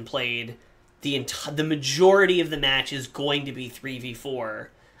match has been played. The majority of the match is going to be 3v4.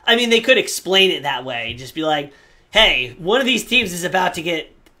 I mean, they could explain it that way. Just be like, hey, one of these teams is about to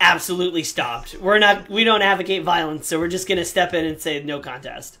get absolutely stopped. We don't advocate violence, so we're just going to step in and say no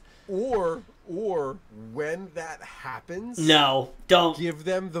contest. Or when that happens, no, don't give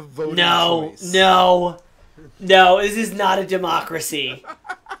them the voting choice. No, this is not a democracy.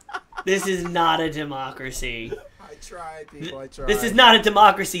 This is not a democracy. I tried, people. I tried. This is not a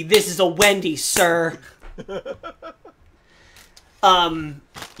democracy. This is a Wendy's, sir.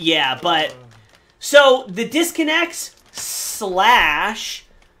 Yeah, but so the disconnects /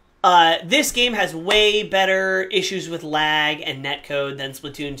 this game has way better issues with lag and netcode than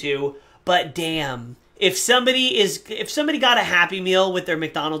Splatoon 2. But damn, if somebody got a Happy Meal with their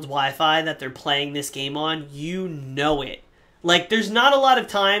McDonald's Wi-Fi that they're playing this game on, you know it. Like, there's not a lot of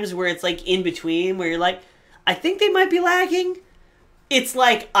times where it's like in between where you're like, I think they might be lagging. It's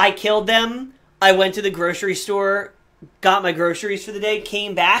like, I killed them, I went to the grocery store, got my groceries for the day,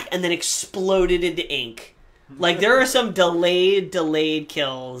 came back, and then exploded into ink. Like, there are some delayed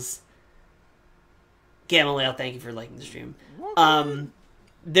kills. Gamaliel, thank you for liking the stream.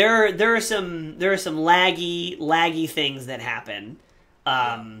 There are some laggy things that happen,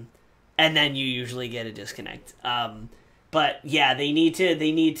 and then you usually get a disconnect. But yeah, they need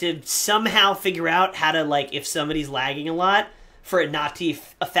to somehow figure out how to, like, if somebody's lagging a lot, for it not to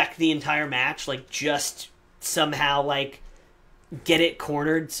affect the entire match. Like, just somehow, like, get it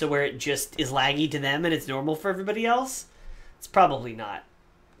cornered so where it just is laggy to them and it's normal for everybody else. It's probably not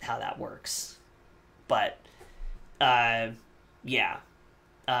how that works, but yeah.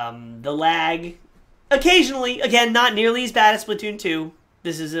 The lag, occasionally, again, not nearly as bad as Splatoon 2.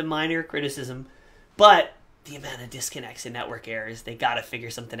 This is a minor criticism, but the amount of disconnects and network errors, they gotta figure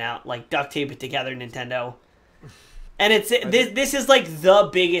something out. Like, duct tape it together, Nintendo. And this is like the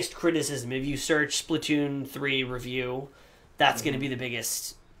biggest criticism. If you search Splatoon 3 review, that's going to be the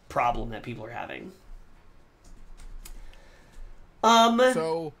biggest problem that people are having.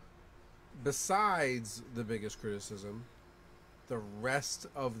 So, besides the biggest criticism, the rest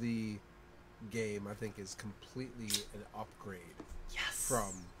of the game, I think, is completely an upgrade. Yes.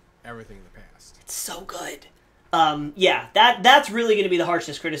 From everything in the past. It's so good. Yeah, that's really going to be the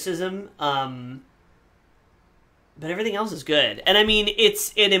harshest criticism. But everything else is good. And I mean,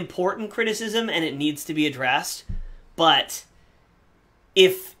 it's an important criticism and it needs to be addressed. But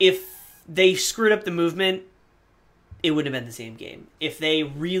if they screwed up the movement, it would have been the same game. If they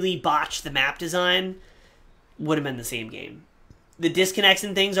really botched the map design, would have been the same game. The disconnects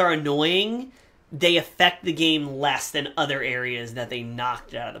and things are annoying. They affect the game less than other areas that they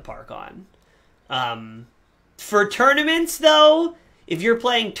knocked it out of the park on. For tournaments, though, if you're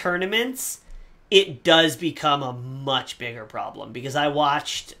playing tournaments, it does become a much bigger problem. Because I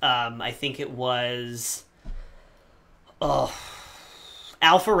watched, I think it was...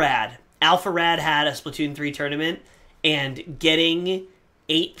 Alpha Rad. Alpha Rad had a Splatoon 3 tournament, and getting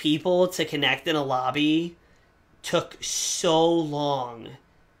 8 people to connect in a lobby took so long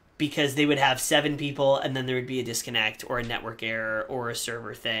because they would have 7 people and then there would be a disconnect or a network error or a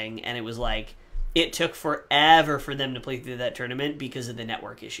server thing, and it was like, it took forever for them to play through that tournament because of the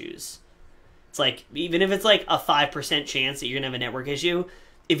network issues. It's like, even if it's like a 5% chance that you're going to have a network issue,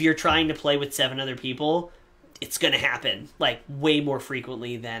 if you're trying to play with 7 other people, it's going to happen like way more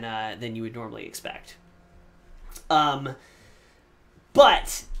frequently than you would normally expect. But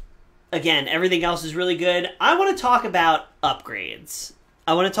again, everything else is really good. I want to talk about upgrades.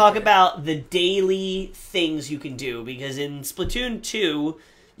 I want to talk about the daily things you can do, because in Splatoon 2,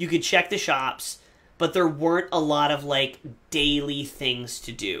 you could check the shops, but there weren't a lot of like daily things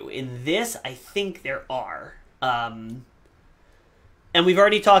to do. In this, I think there are. And we've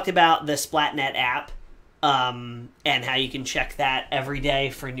already talked about the Splatnet app, and how you can check that every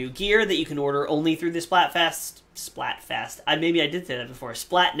day for new gear that you can order only through the Splatfest. Maybe I did say that before.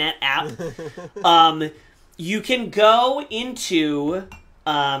 Splatnet app. You can go into,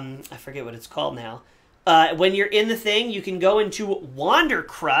 I forget what it's called now. When you're in the thing, you can go into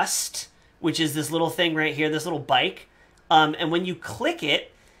Wandercrust, which is this little thing right here, this little bike. And when you click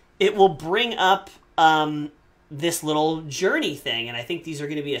it, it will bring up this little journey thing. And I think these are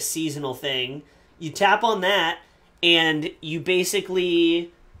going to be a seasonal thing. You tap on that, and you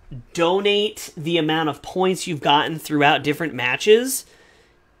basically donate the amount of points you've gotten throughout different matches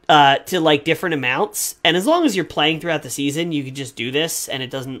to like different amounts. And as long as you're playing throughout the season, you can just do this, and it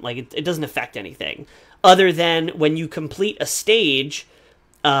doesn't it doesn't affect anything other than when you complete a stage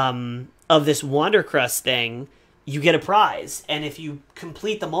of this Wandercrust thing, you get a prize, and if you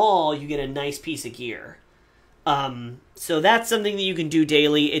complete them all, you get a nice piece of gear. So that's something that you can do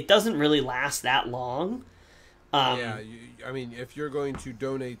daily. It doesn't really last that long. I mean, if you're going to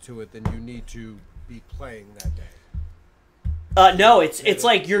donate to it, then you need to be playing that day. No, it's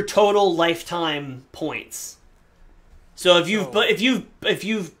like your total lifetime points. So if you've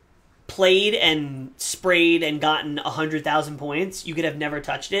played and sprayed and gotten 100,000 points, you could have never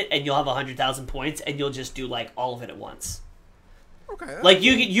touched it, and you'll have 100,000 points, and you'll just do like all of it at once. Okay. Like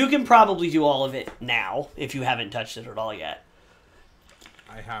you can probably do all of it now if you haven't touched it at all yet.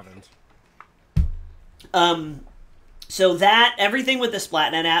 I haven't. So that everything with the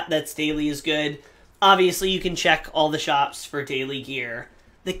Splatnet app that's daily is good. Obviously, you can check all the shops for daily gear.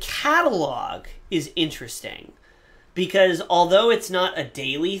 The catalog is interesting because although it's not a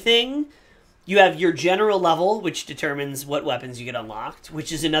daily thing, you have your general level, which determines what weapons you get unlocked,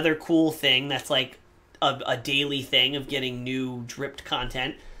 which is another cool thing that's like a daily thing of getting new dripped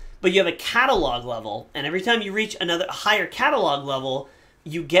content. But you have a catalog level, and every time you reach another higher catalog level,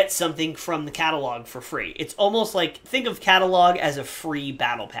 you get something from the catalog for free. It's almost like, think of catalog as a free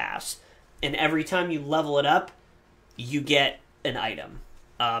battle pass. And every time you level it up, you get an item.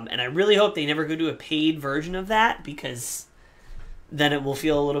 And I really hope they never go to a paid version of that, because then it will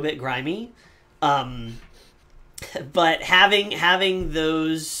feel a little bit grimy. But having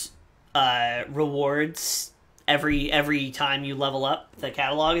those rewards every time you level up the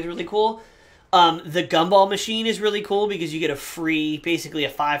catalog is really cool. The gumball machine is really cool because you get a free, basically a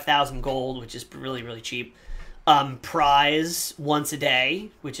 5,000 gold, which is really, really cheap, prize once a day,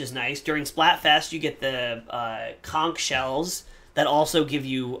 which is nice. During Splatfest, you get the conch shells that also give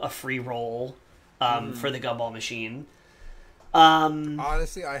you a free roll for the gumball machine.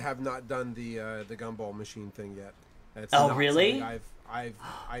 Honestly, I have not done the gumball machine thing yet. It's oh, not really? I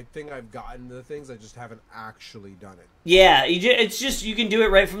think I've gotten the things. I just haven't actually done it. Yeah, it's just you can do it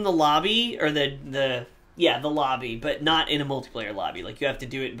right from the lobby or the lobby, but not in a multiplayer lobby. Like you have to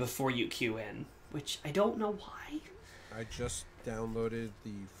do it before you queue in, which I don't know why. I just downloaded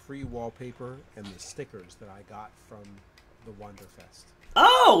the free wallpaper and the stickers that I got from the Wonderfest.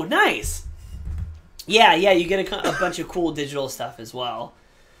 Oh, nice. Yeah, you get a bunch of cool digital stuff as well.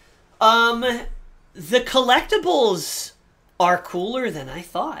 The collectibles are cooler than I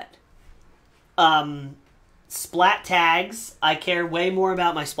thought. Splat tags. I care way more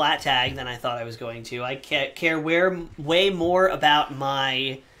about my splat tag than I thought I was going to. I care way more about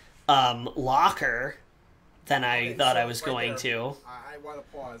my locker than I thought I was going to. I want to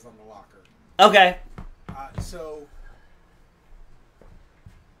pause on the locker. Okay. So,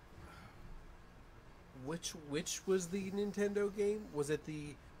 which was the Nintendo game? Was it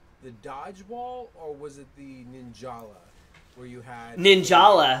the dodgeball or was it the Ninjala? Where you had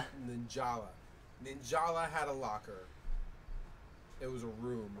Ninjala had a locker. It was a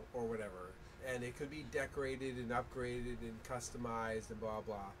room or whatever, and it could be decorated and upgraded and customized and blah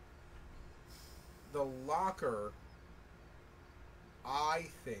blah. The locker, I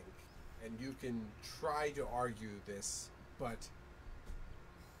think, and you can try to argue this, but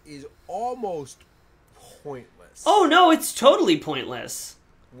is almost pointless. Oh no, it's totally pointless.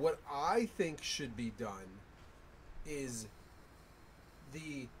 What I think should be done is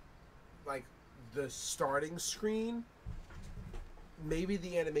the starting screen maybe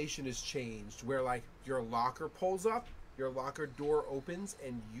the animation has changed where like your locker pulls up, your locker door opens,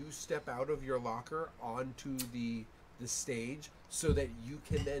 and you step out of your locker onto the stage so that you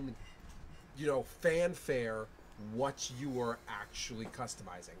can then, fanfare what you are actually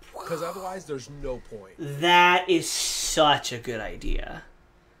customizing. Because otherwise, there's no point. That is such a good idea.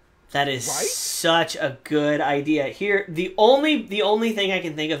 That is such a good idea. Here, the only thing I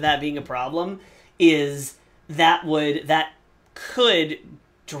can think of that being a problem is that could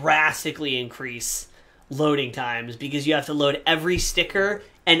drastically increase loading times because you have to load every sticker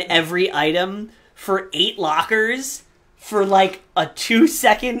and every item for 8 lockers for like a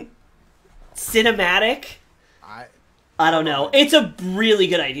 2-second cinematic. I don't know. It's a really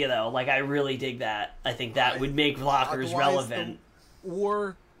good idea though. Like I really dig that. I think that would make lockers relevant.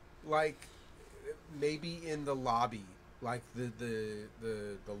 Or like maybe in the lobby, like the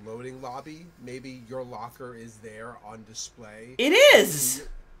loading lobby, maybe your locker is there on display. It is.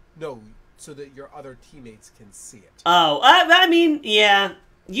 So that your other teammates can see it. Oh, I mean, yeah.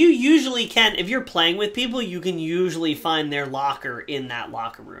 You usually can. If you're playing with people, you can usually find their locker in that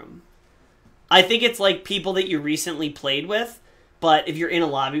locker room. I think it's like people that you recently played with, but if you're in a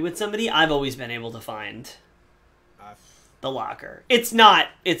lobby with somebody, I've always been able to find the locker. It's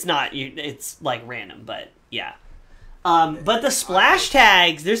like random, but yeah. But the splash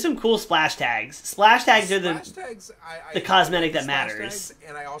tags, there's some cool splash tags. Splash tags are the cosmetic that matters. Tags,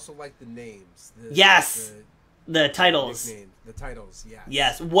 and I also like the names. Yes. The titles. The titles, yes.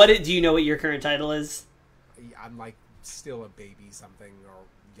 Yes. Do you know what your current title is? I'm like still a baby something or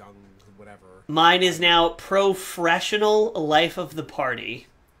young whatever. Mine is now Professional Life of the Party.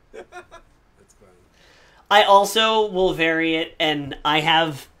 That's funny. I also will vary it, and I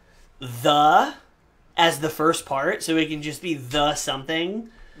have the as the first part, so it can just be the something.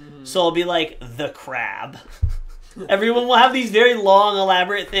 Mm-hmm. So I'll be like the crab. Everyone will have these very long,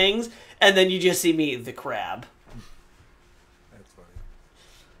 elaborate things, and then you just see me, the crab. That's funny.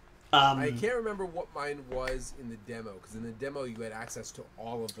 I can't remember what mine was in the demo, because in the demo you had access to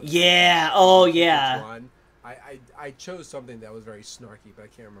all of them. Yeah, oh yeah. One. I chose something that was very snarky, but I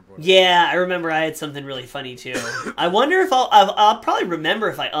can't remember what I remember I had something really funny too. I wonder if I'll probably remember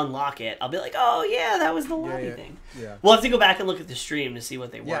if I unlock it. I'll be like, oh yeah, that was the lobby thing. Yeah. We'll have to go back and look at the stream to see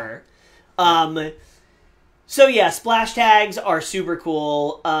what they were. So yeah, splash tags are super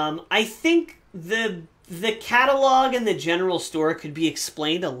cool. I think the catalog and the general store could be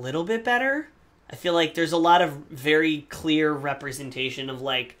explained a little bit better. I feel like there's a lot of very clear representation of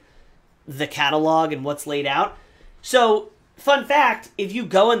like the catalog and what's laid out. So, fun fact, if you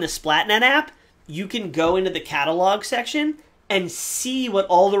go in the Splatnet app, you can go into the catalog section and see what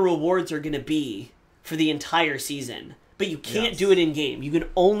all the rewards are going to be for the entire season. But you can't do it in-game. You can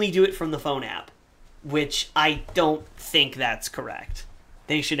only do it from the phone app, which I don't think that's correct.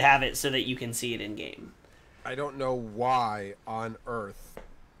 They should have it so that you can see it in-game. I don't know why on earth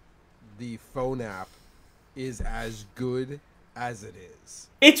the phone app is as good as it is.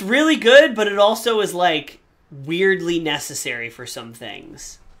 It's really good, but it also is like weirdly necessary for some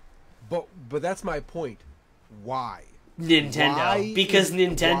things. But that's my point. Why? Nintendo. Because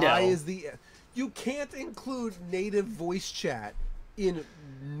Nintendo. Why is you can't include native voice chat in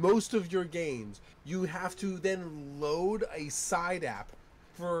most of your games. You have to then load a side app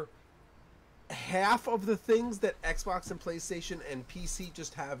for half of the things that Xbox and PlayStation and PC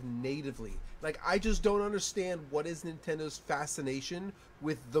just have natively. Like, I just don't understand what is Nintendo's fascination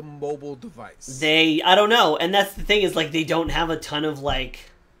with the mobile device. I don't know. And that's the thing is, like, they don't have a ton of,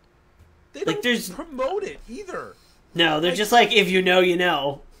 like... They don't promote it, either. No, they're just like, if you know, you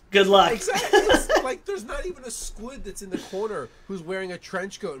know. Good luck. Exactly. It's like, there's not even a squid that's in the corner who's wearing a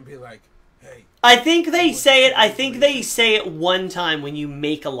trench coat and be like, hey. I think they say it one time when you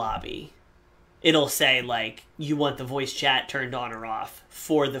make a lobby. It'll say, like, you want the voice chat turned on or off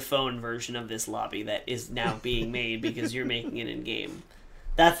for the phone version of this lobby that is now being made because you're making it in-game.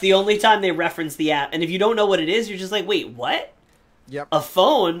 That's the only time they reference the app. And if you don't know what it is, you're just like, wait, what? Yep. A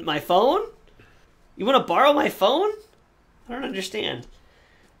phone? My phone? You want to borrow my phone? I don't understand.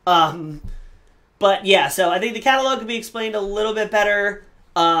 But, yeah, so I think the catalog could be explained a little bit better.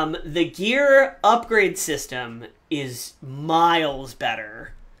 The gear upgrade system is miles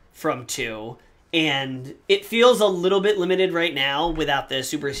better from 2. And it feels a little bit limited right now without the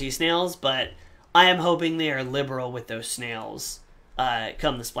Super Sea Snails, but I am hoping they are liberal with those snails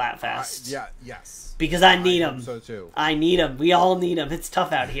come the Splatfest. Yes. Because I need them. So too. I need them. We all need them. It's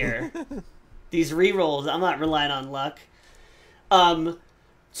tough out here. These rerolls, I'm not relying on luck.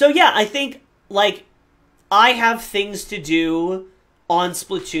 So yeah, I think, like, I have things to do on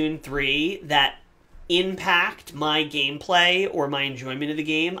Splatoon 3 that impact my gameplay or my enjoyment of the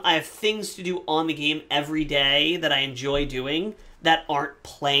game. I have things to do on the game every day that I enjoy doing that aren't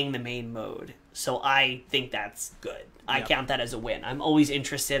playing the main mode. So I think that's good. I count that as a win. I'm always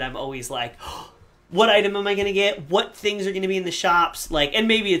interested. I'm always like, oh, what item am I going to get? What things are going to be in the shops? Like, and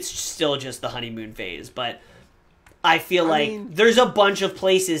maybe it's still just the honeymoon phase, but I feel there's a bunch of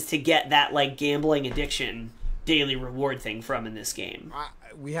places to get that like gambling addiction daily reward thing from in this game.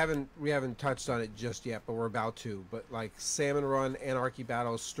 We haven't touched on it just yet, but we're about to. But like Salmon Run, Anarchy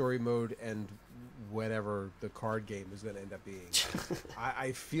Battles, Story Mode, and whatever the card game is going to end up being,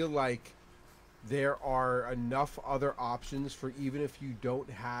 I feel like there are enough other options for even if you don't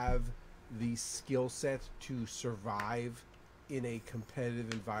have the skill set to survive in a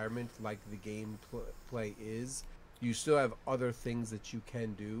competitive environment like the game play is. You still have other things that you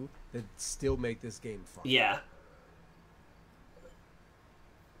can do that still make this game fun. Yeah.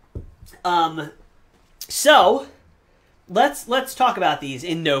 So let's talk about these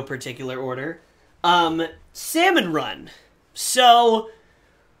in no particular order. Salmon Run. So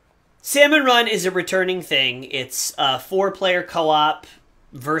Salmon Run is a returning thing. It's a 4-player co-op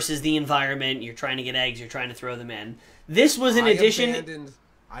versus the environment. You're trying to get eggs, you're trying to throw them in. This was an addition.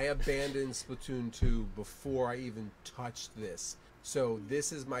 I abandoned Splatoon 2 before I even touched this. So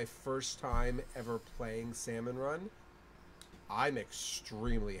this is my first time ever playing Salmon Run. I'm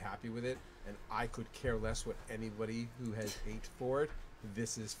extremely happy with it, and I could care less what anybody who has hate for it.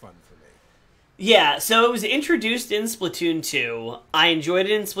 This is fun for me. Yeah, so it was introduced in Splatoon 2. I enjoyed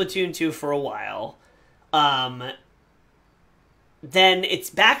it in Splatoon 2 for a while. Then it's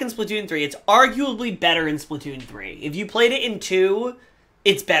back in Splatoon 3. It's arguably better in Splatoon 3. If you played it in 2,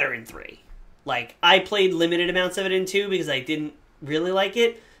 it's better in 3. Like, I played limited amounts of it in 2 because I didn't really like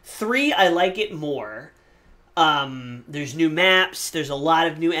it. 3, I like it more. There's new maps, there's a lot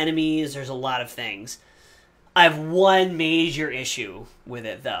of new enemies, there's a lot of things. I have one major issue with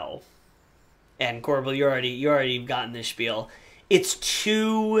it, though. And Corbel, you already gotten this spiel. It's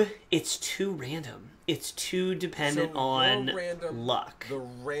too random. It's too dependent on luck. The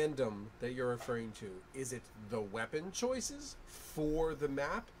random that you're referring to, is it the weapon choices for the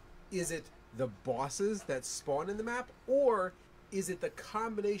map? Is it the bosses that spawn in the map? Or is it the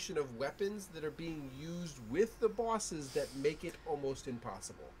combination of weapons that are being used with the bosses that make it almost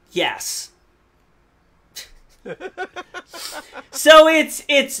impossible? Yes. So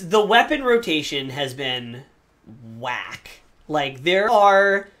it's the weapon rotation has been whack. Like, there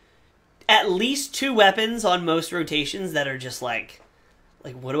are at least 2 weapons on most rotations that are just like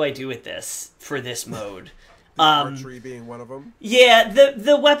what do I do with this for this mode? Archery being one of them. Yeah,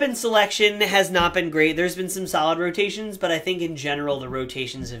 the weapon selection has not been great. There's been some solid rotations, but I think in general the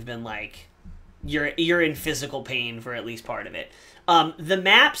rotations have been like you're in physical pain for at least part of it. The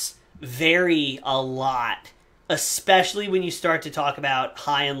maps vary a lot, especially when you start to talk about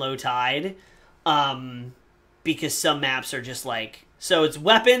high and low tide, because some maps are just like, so it's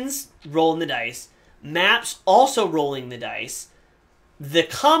weapons rolling the dice, maps also rolling the dice. The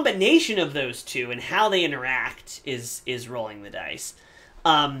combination of those two and how they interact is rolling the dice.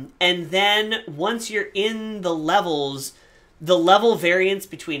 And then once you're in the levels, the level variance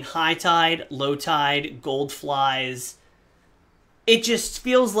between high tide, low tide, gold flies, it just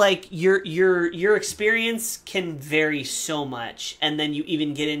feels like your experience can vary so much. And then you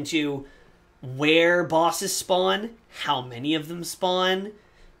even get into where bosses spawn, how many of them spawn.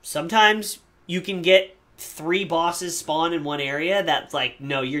 Sometimes you can get 3 bosses spawn in one area that's like,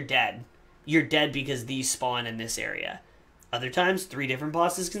 no, you're dead. You're dead because these spawn in this area. Other times, 3 different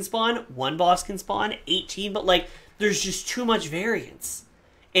bosses can spawn, 1 boss can spawn, 18, but like, there's just too much variance.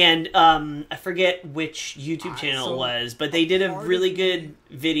 And I forget which YouTube channel it was, but they did a really good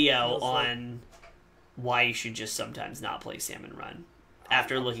video on why you should just sometimes not play Salmon Run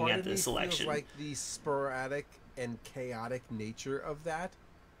after looking at the selection. Feels like the sporadic and chaotic nature of that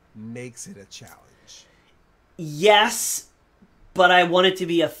makes it a challenge. Yes, but I want it to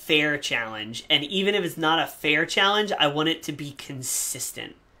be a fair challenge. And even if it's not a fair challenge, I want it to be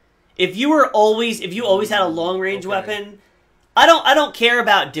consistent. If you always had a long range weapon, I don't care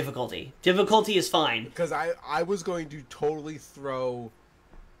about difficulty. Difficulty is fine. Because I was going to totally throw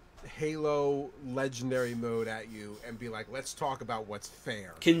Halo Legendary mode at you and be like, let's talk about what's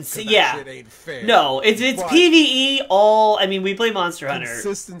fair. Yeah. That shit ain't fair. No, it's PvE all... I mean, we play Monster Hunter.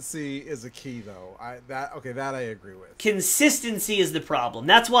 Consistency is a key, though. That I agree with. Consistency is the problem.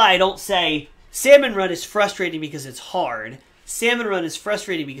 That's why I don't say Salmon Run is frustrating because it's hard. Salmon Run is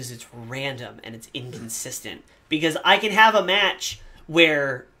frustrating because it's random and it's inconsistent. Because I can have a match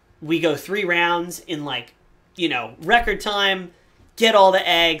where we go 3 rounds in, like, record time, get all the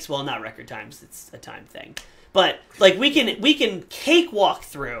eggs. Well, not record times. It's a time thing. But like we can cakewalk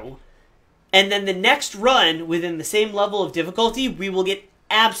through, and then the next run within the same level of difficulty, we will get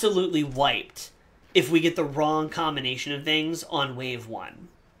absolutely wiped if we get the wrong combination of things on wave 1.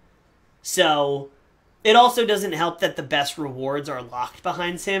 So it also doesn't help that the best rewards are locked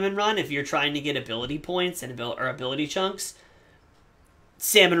behind Salmon Run if you're trying to get ability points and ability chunks.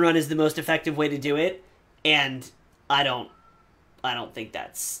 Salmon Run is the most effective way to do it, and I don't think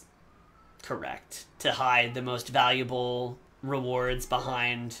that's correct to hide the most valuable rewards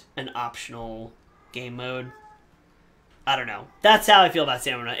behind an optional game mode. I don't know. That's how I feel about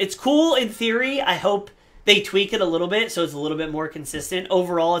Salmon Run. It's cool in theory. I hope they tweak it a little bit so it's a little bit more consistent.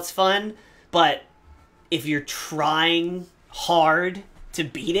 Overall, it's fun, but if you're trying hard to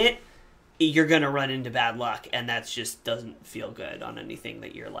beat it, you're going to run into bad luck, and that just doesn't feel good on anything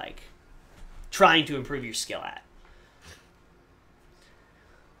that you're, like, trying to improve your skill at.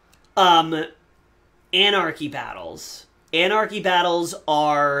 Anarchy battles. Anarchy battles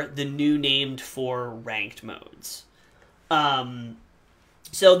are the new named for ranked modes.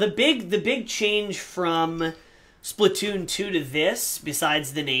 So the big change from Splatoon 2 to this,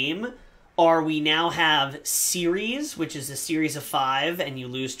 besides the name, are we now have series, which is a series of 5, and you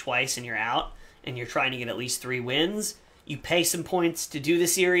lose twice and you're out, and you're trying to get at least 3 wins. You pay some points to do the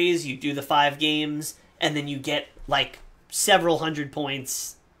series, you do the 5 games, and then you get, like, several hundred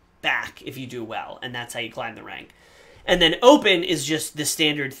points back if you do well, and that's how you climb the rank. And then open is just the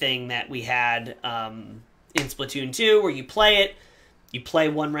standard thing that we had in Splatoon 2, where you play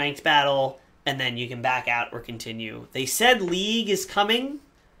 1 ranked battle, and then you can back out or continue. They said League is coming,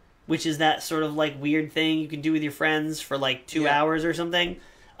 which is that sort of like weird thing you can do with your friends for like 2 hours or something.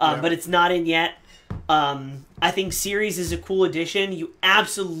 But it's not in yet. I think Series is a cool addition. You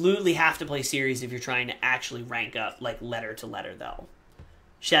absolutely have to play Series if you're trying to actually rank up, like, letter to letter, though.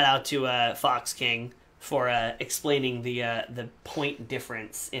 Shout out to Fox King for explaining the point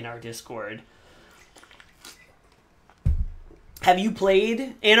difference in our Discord. Have you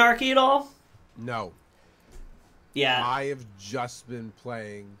played Anarchy at all? No. Yeah. I have just been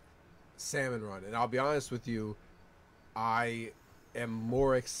playing Salmon Run, and I'll be honest with you, I am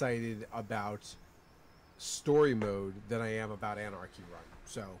more excited about story mode than I am about Anarchy Run.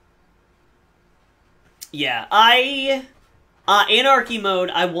 So yeah, Anarchy mode,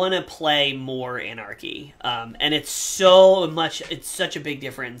 I want to play more Anarchy, and it's such a big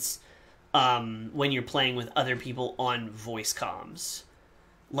difference when you're playing with other people on voice comms.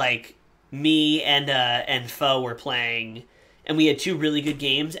 Like, me and Foe were playing, and we had 2 really good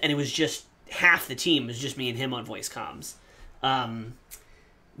games, and it was just half the team. It was just me and him on voice comms.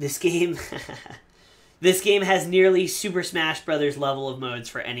 This game has nearly Super Smash Brothers level of modes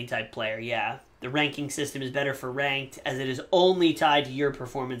for any type player, yeah. The ranking system is better for ranked, as it is only tied to your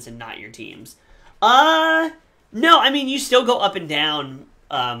performance and not your team's. No, I mean, you still go up and down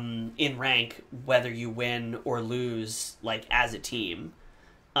in rank, whether you win or lose, like, as a team.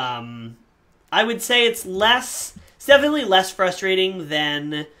 I would say it's definitely less frustrating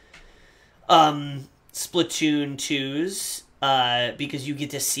than Splatoon 2's, because you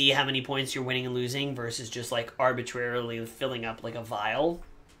get to see how many points you're winning and losing versus just, like, arbitrarily filling up, like, a vial.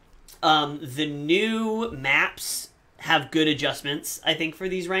 The new maps have good adjustments, I think, for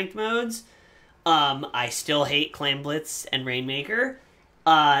these ranked modes. I still hate Clam Blitz and Rainmaker.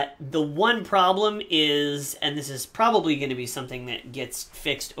 The one problem is, and this is probably going to be something that gets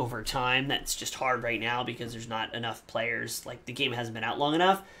fixed over time, that's just hard right now because there's not enough players, like, the game hasn't been out long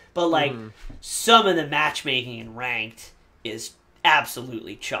enough, but, like, some of the matchmaking in ranked is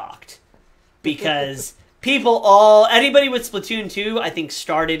absolutely chalked. Because anybody with Splatoon 2, I think,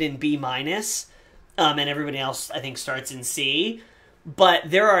 started in B-, and everybody else, I think, starts in C. But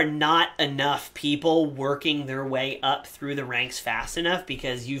there are not enough people working their way up through the ranks fast enough,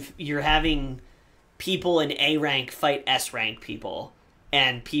 because you're having people in A rank fight S rank people,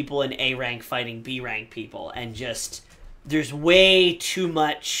 and people in A rank fighting B rank people, and just there's way too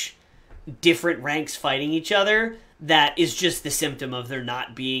much different ranks fighting each other. That is just the symptom of there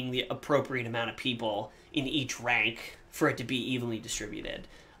not being the appropriate amount of people in each rank for it to be evenly distributed.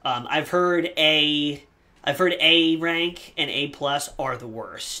 I've heard A rank and A+ are the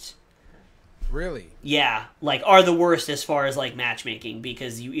worst. Really? Yeah, like, are the worst as far as, like, matchmaking,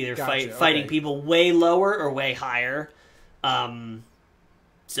 because you either fighting people way lower or way higher.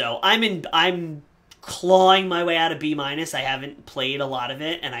 So I'm clawing my way out of B-. I haven't played a lot of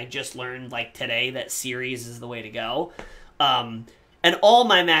it, and I just learned, like, today that series is the way to go. And all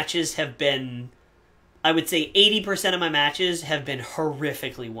my matches have been, I would say 80% of my matches have been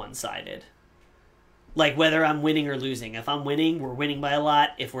horrifically one-sided. Like, whether I'm winning or losing. If I'm winning, we're winning by a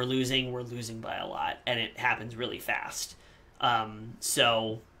lot. If we're losing by a lot. And it happens really fast.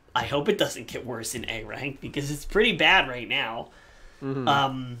 So I hope it doesn't get worse in A rank, because it's pretty bad right now.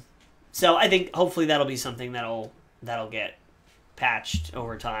 Mm-hmm. So I think hopefully that'll be something that'll get patched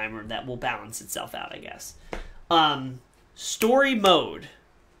over time, or that will balance itself out, I guess. Story mode.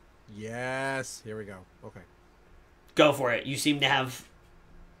 Yes. Here we go. Okay. Go for it. You seem to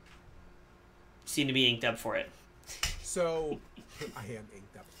be inked up for it. So, I am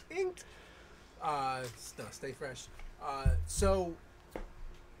inked up. Inked. Stay fresh. So,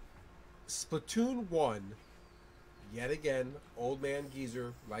 Splatoon 1, yet again, Old Man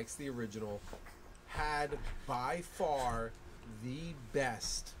Geezer likes the original, had by far the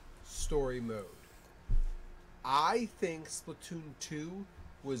best story mode. I think Splatoon 2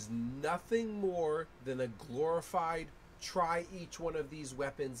 was nothing more than a glorified try each one of these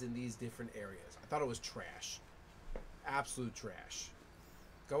weapons in these different areas. I thought it was trash. Absolute trash.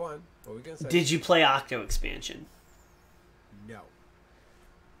 Go on. What were we going to say? Did you play Octo expansion? No.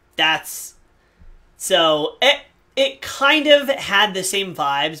 So it kind of had the same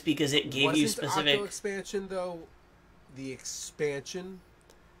vibes, because it gave you specific... Octo expansion, though, the expansion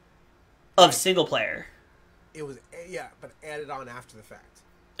of single player. It was, yeah, but added on after the fact.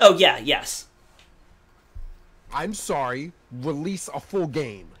 Oh, yeah, yes. I'm sorry, release a full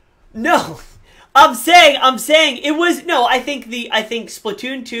game. No, I'm saying it was, no, I think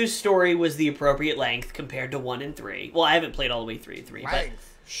Splatoon 2's story was the appropriate length compared to 1 and 3. Well, I haven't played all the way through 3. Length,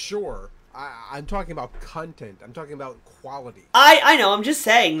 but sure. I'm talking about content. I'm talking about quality. I know, I'm just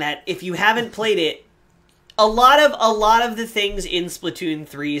saying that if you haven't played it, a lot of the things in Splatoon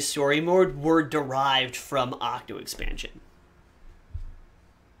 3's story mode were derived from Octo expansion.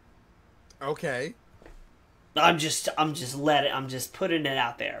 Okay. I'm just putting it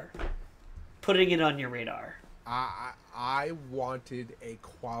out there. Putting it on your radar. I wanted a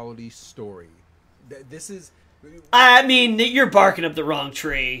quality story. This is... I mean, you're barking up the wrong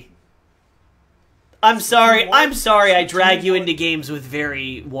tree. I'm sorry I drag you into games with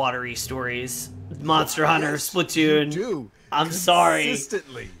very watery stories. Monster Hunter, Splatoon. You do. I'm sorry.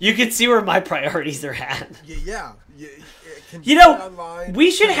 Consistently. You can see where my priorities are at. Yeah. You know,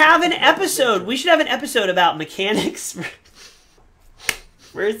 we should have an episode. We should have an episode about mechanics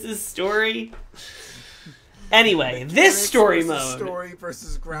versus story. Anyway, this story mode. Story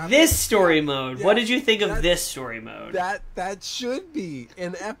versus graphics. This story mode. Yeah, what did you think of this story mode? That should be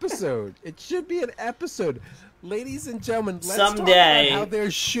an episode. It should be an episode. Ladies and gentlemen, let's someday talk about how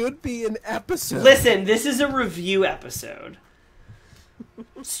there should be an episode. Listen, this is a review episode.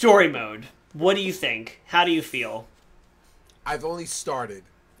 Story mode. What do you think? How do you feel? I've only started.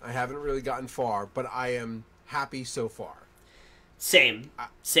 I haven't really gotten far, but I am happy so far. Same.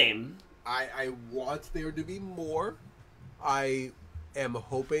 I want there to be more. I am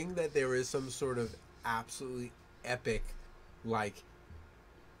hoping that there is some sort of absolutely epic, like,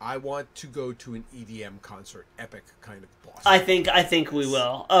 I want to go to an EDM concert, epic kind of boss. I think we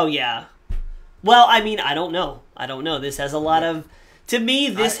will. Oh, yeah. Well, I mean, I don't know. This has a lot of... To me,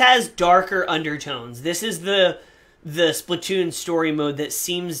 this has darker undertones. This is the Splatoon story mode that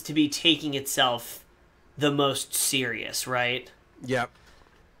seems to be taking itself the most serious, right? Yep.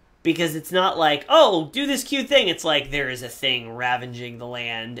 Because it's not like, oh, do this cute thing. It's like there is a thing ravaging the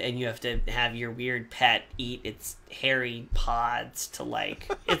land, and you have to have your weird pet eat its hairy pods to,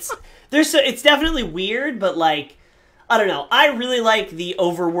 like... It's definitely weird, but, like, I don't know. I really like the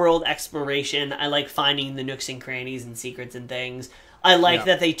overworld exploration. I like finding the nooks and crannies and secrets and things. I like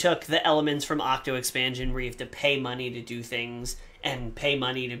that they took the elements from Octo expansion where you have to pay money to do things and pay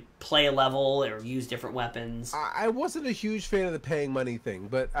money to play a level or use different weapons. I wasn't a huge fan of the paying money thing,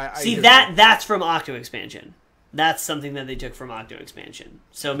 but see, that's from Octo expansion. That's something that they took from Octo expansion.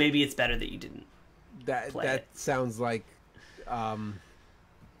 So maybe it's better that you didn't play it. Sounds like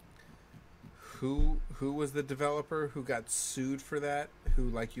who was the developer who got sued for that? Who,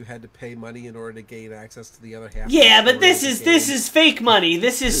 like, you had to pay money in order to gain access to the other half? Yeah, but this is fake money.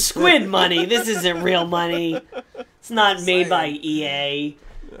 This is squid money. This isn't real money. It's not made by EA.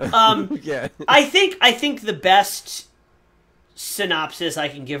 Yeah. I think the best synopsis I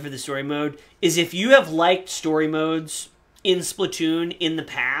can give for the story mode is if you have liked story modes in Splatoon in the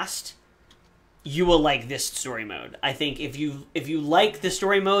past, you will like this story mode. I think if you like the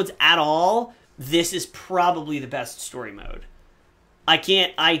story modes at all, this is probably the best story mode. I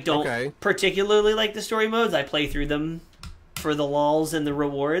don't particularly like the story modes. I play through them for the lulz and the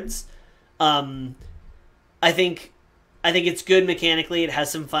rewards. I think it's good mechanically. It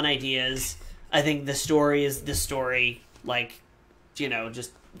has some fun ideas. I think the story is the story. Like, you know,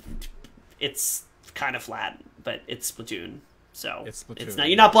 just it's kind of flat, but it's Splatoon. So It's Splatoon. it's not.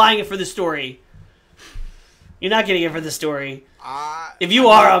 You're not buying it for the story. You're not getting it for the story. If you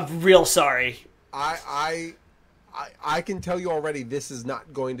are, I'm real sorry. I can tell you already, this is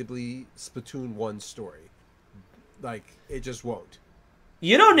not going to be Splatoon 1's story. Like, it just won't.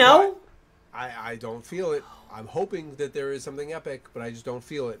 You don't know. I don't feel it. I'm hoping that there is something epic, but I just don't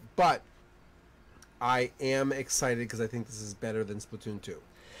feel it. But I am excited because I think this is better than Splatoon 2.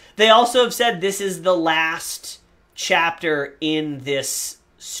 They also have said this is the last chapter in this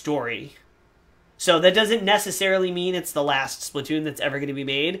story. So that doesn't necessarily mean it's the last Splatoon that's ever going to be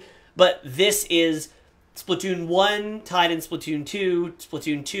made, but this is Splatoon 1 tied in Splatoon 2,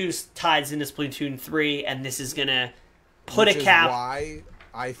 Splatoon 2 ties into Splatoon 3, and this is going to put a cap. Why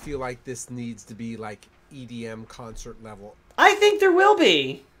I feel like this needs to be like EDM concert level. I think there will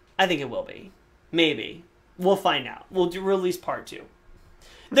be. I think it will be. Maybe. We'll find out. We'll release part 2.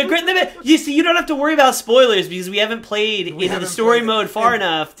 You see, you don't have to worry about spoilers because we haven't played into the story mode far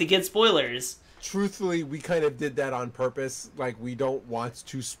enough to get spoilers. Truthfully, we kind of did that on purpose. Like, we don't want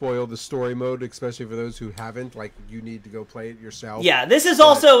to spoil the story mode, especially for those who haven't. Like, you need to go play it yourself. Yeah, this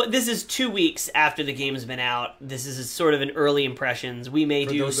is 2 weeks after the game's been out. This is sort of an early impressions. We may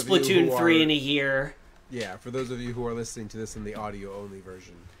do Splatoon 3 in a year. Yeah, for those of you who are listening to this in the audio-only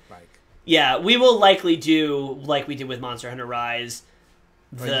version. Like, yeah, we will likely do, like we did with Monster Hunter Rise,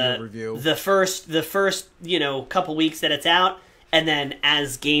 the first couple weeks that it's out. And then,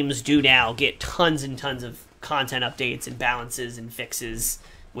 as games do now, get tons and tons of content updates and balances and fixes,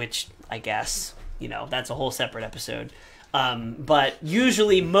 which I guess, that's a whole separate episode. But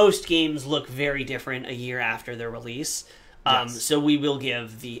usually most games look very different a year after their release. Yes. So we will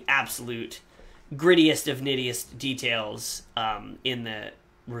give the absolute grittiest of nittiest details in the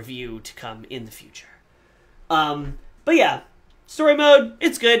review to come in the future. But yeah, story mode,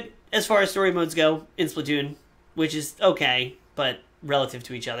 it's good as far as story modes go in Splatoon, which is okay. But relative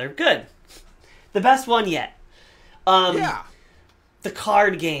to each other, good. The best one yet. yeah. The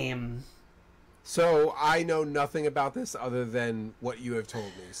card game. So I know nothing about this other than what you have told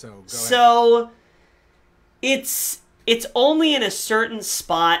me. So go ahead. So it's only in a certain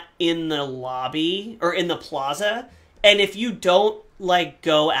spot in the lobby or in the plaza, and if you don't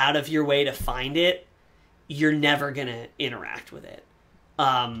go out of your way to find it, you're never gonna interact with it.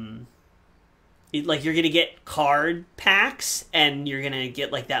 You're going to get card packs, and you're going to get,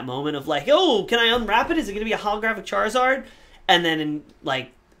 that moment of, oh, can I unwrap it? Is it going to be a holographic Charizard? And then,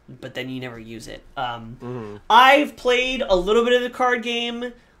 but then you never use it. I've played a little bit of the card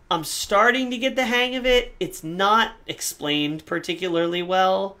game. I'm starting to get the hang of it. It's not explained particularly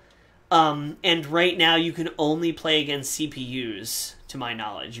well. And right now, you can only play against CPUs, to my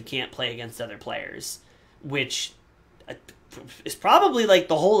knowledge. You can't play against other players, which is probably,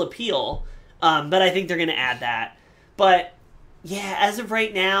 the whole appeal. But I think they're going to add that. But yeah, as of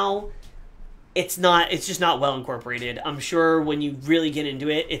right now, it's just not well incorporated. I'm sure when you really get into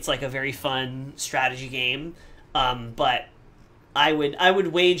it, it's a very fun strategy game. But I would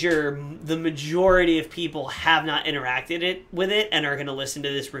wager the majority of people have not interacted with it and are going to listen to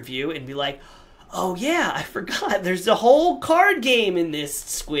this review and be like, oh yeah, I forgot. There's a whole card game in this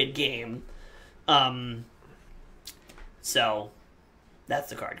Squid game. So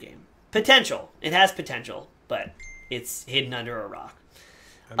that's the card game. Potential. It has potential, but it's hidden under a rock.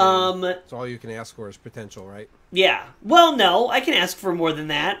 It's all you can ask for is potential, right? Yeah. Well, no, I can ask for more than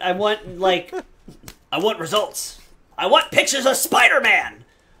that. I want I want results. I want pictures of Spider-Man.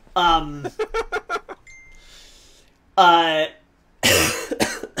 The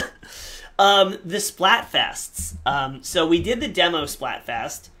Splatfests. So we did the demo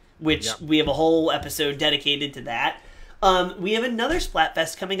Splatfest, which we have a whole episode dedicated to that. We have another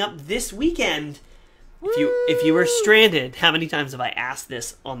Splatfest coming up this weekend. If you were stranded, how many times have I asked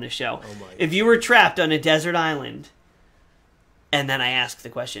this on the show? Oh my if you were trapped on a desert island, and then I ask the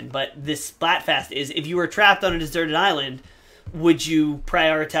question, but this Splatfest is, if you were trapped on a deserted island, would you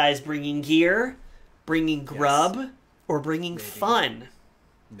prioritize bringing gear, bringing grub, or bringing fun?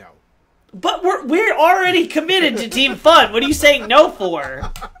 No. But we're already committed to Team Fun. What are you saying no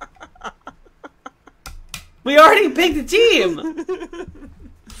for? We already picked a team.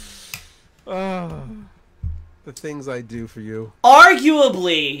 The things I do for you.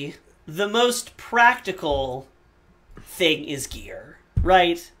 Arguably, the most practical thing is gear,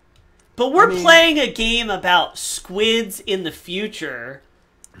 right? But we're playing a game about squids in the future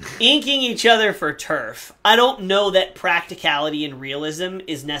inking each other for turf. I don't know that practicality and realism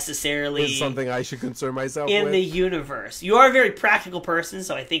is necessarily something I should concern myself with. In the universe. You are a very practical person,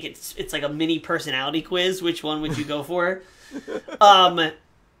 so I think it's like a mini personality quiz. Which one would you go for?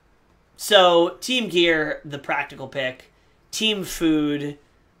 So Team Gear, the practical pick. Team Food,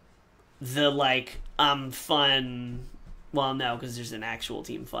 the like fun. Well, no, because there's an actual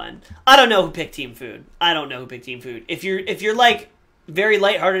Team Fun. I don't know who picked Team Food. If you're like very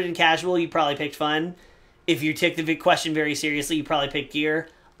lighthearted and casual, you probably picked Fun. If you take the question very seriously, you probably picked Gear.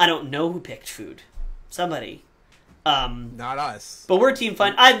 I don't know who picked Food. Somebody. Not us. But we're Team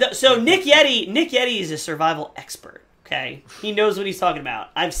Fun. So Nick Yeti is a survival expert. Okay, he knows what he's talking about.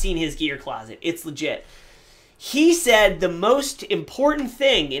 I've seen his gear closet. It's legit. He said the most important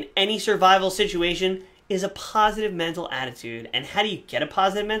thing in any survival situation is a positive mental attitude. And how do you get a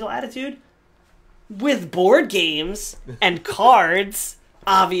positive mental attitude? With board games and cards,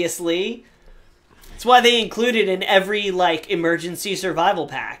 obviously. That's why they included in every like emergency survival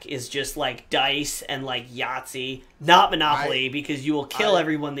pack is just like dice and like Yahtzee, not Monopoly, because you will kill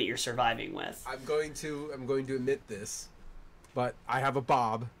everyone that you're surviving with. I'm going to admit this, but I have a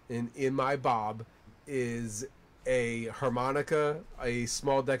bob, and in my bob is a harmonica, a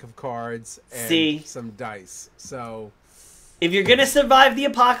small deck of cards, and some dice. So if you're gonna survive the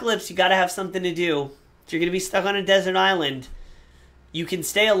apocalypse, you gotta have something to do. If you're gonna be stuck on a desert island, you can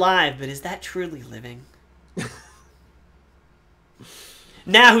stay alive, but is that truly living?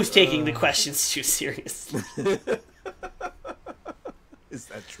 Now who's taking the questions too seriously? Is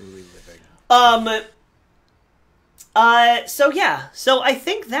that truly living? So yeah. So I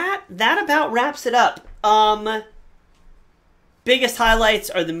think that about wraps it up. Biggest highlights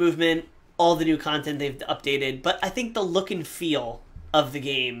are the movement, all the new content they've updated, but I think the look and feel of the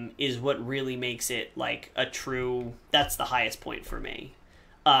game is what really makes it like a true, that's the highest point for me.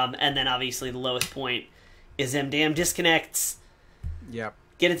 And then obviously the lowest point is them damn disconnects. Yep.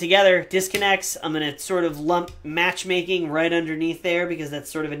 Get it together, disconnects. I'm going to sort of lump matchmaking right underneath there because that's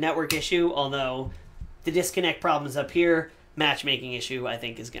sort of a network issue, although the disconnect problems up here, matchmaking issue I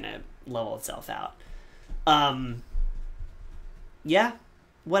think is going to level itself out. Yeah.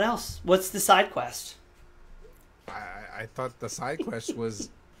 What else? What's the side quest? I thought the side quest was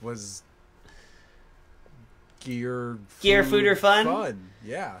gear, food, or fun.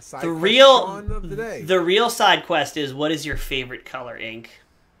 Yeah. The real side quest is, what is your favorite color ink?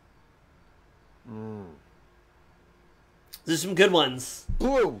 There's some good ones.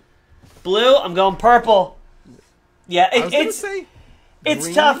 Blue. I'm going purple. Yeah,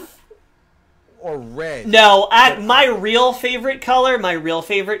 it's tough. Or red. No, my real favorite color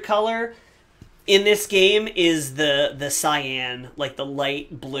in this game is the cyan, like the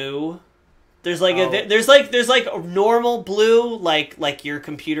light blue. There's like there's like a normal blue, like your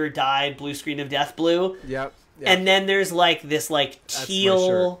computer died, blue screen of death blue. Yep. And then there's like this like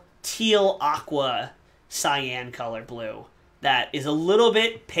teal aqua cyan color blue that is a little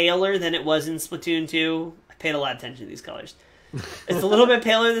bit paler than it was in Splatoon 2. I paid a lot of attention to these colors. It's a little bit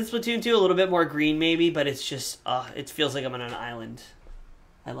paler than Splatoon 2, a little bit more green maybe, but it's just, it feels like I'm on an island.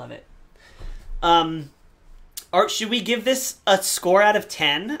 I love it. Should we give this a score out of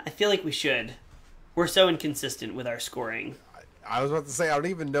 10? I feel like we should. We're so inconsistent with our scoring. I was about to say, I don't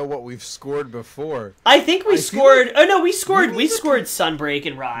even know what we've scored before. I think we scored... Oh, no, we scored Sunbreak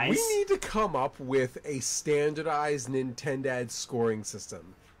and Rise. We need to come up with a standardized Nintendads scoring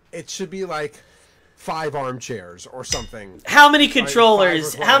system. It should be like 5 armchairs or something. How many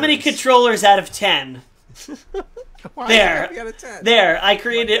controllers? How many controllers out of 10? There, I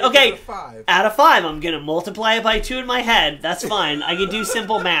created... Okay, out of 5. I'm going to multiply it by 2 in my head. That's fine. I can do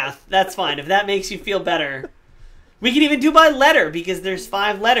simple math. That's fine. If that makes you feel better. We can even do by letter, because there's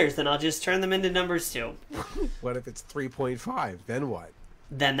 5 letters, then I'll just turn them into numbers too. What if it's 3.5? Then what?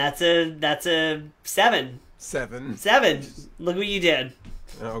 Then that's a 7. 7? 7. Look what you did.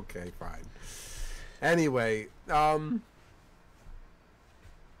 Okay, fine. Anyway,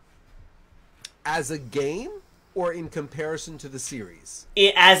 as a game or in comparison to the series?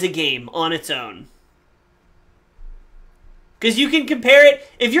 As a game, on its own. Because you can compare it,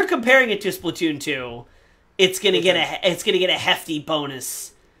 if you're comparing it to Splatoon 2, it's gonna get a hefty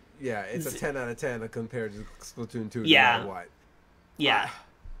bonus. Yeah, it's a 10 out of 10 compared to Splatoon 2. Yeah. No matter what. Yeah.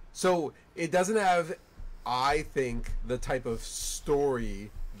 So it doesn't have, I think, the type of story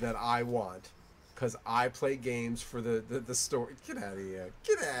that I want, because I play games for the story. Get out of here!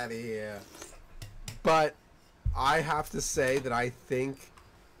 Get out of here! But I have to say that I think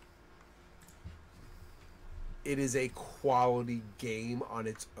it is a quality game on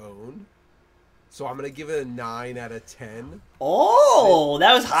its own. So I'm going to give it a 9 out of 10. Oh,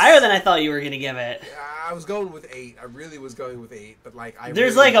 that was higher than I thought you were going to give it. I was going with 8. I really was going with 8. But like,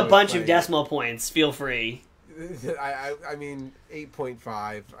 there's really like a bunch of decimal points. Feel free. I mean,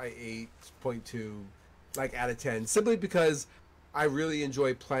 8.5, 8.2, like out of 10. Simply because I really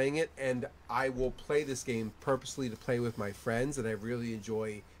enjoy playing it, and I will play this game purposely to play with my friends, and I really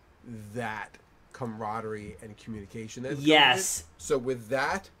enjoy that camaraderie and communication. That Yes. So with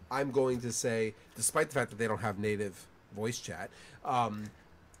that, I'm going to say, despite the fact that they don't have native voice chat, I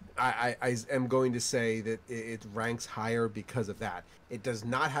am going to say that it ranks higher because of that. It does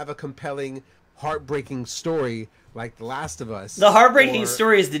not have a compelling, heartbreaking story like The Last of Us. The heartbreaking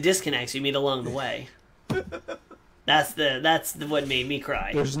story is the disconnects you meet along the way. That's what made me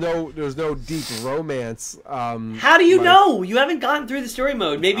cry. There's no deep romance. How do you know? You haven't gotten through the story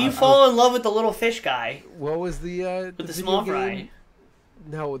mode. Maybe you fall in love with the little fish guy. What was the with the small fry?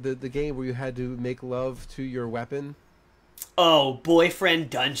 No, the game where you had to make love to your weapon. Oh, Boyfriend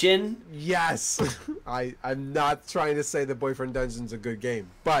Dungeon? Yes. I'm not trying to say that Boyfriend Dungeon's a good game,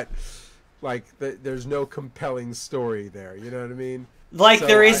 but like there's no compelling story there. You know what I mean? Like so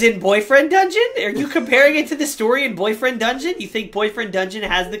there is in Boyfriend Dungeon? Are you comparing it to the story in Boyfriend Dungeon? You think Boyfriend Dungeon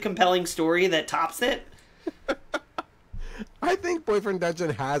has the compelling story that tops it? I think Boyfriend Dungeon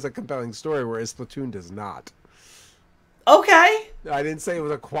has a compelling story, whereas Splatoon does not. Okay. I didn't say it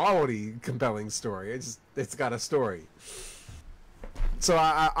was a quality compelling story. It's got a story. So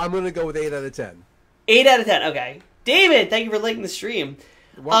I'm going to go with 8 out of 10. 8 out of 10. Okay. David, thank you for liking the stream.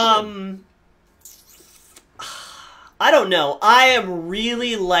 Welcome. I don't know. I am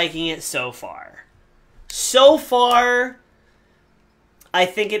really liking it so far. So far, I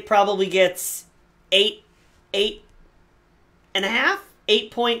think it probably gets 8 and a half,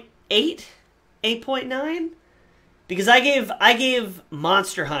 8.8, 8.9. Because I gave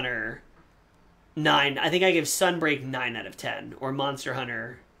Monster Hunter 9. I think I gave Sunbreak 9 out of 10, or Monster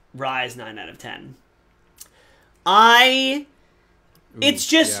Hunter Rise 9 out of 10. It's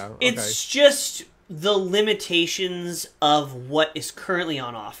just the limitations of what is currently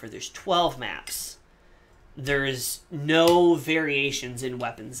on offer. There's 12 maps. There's no variations in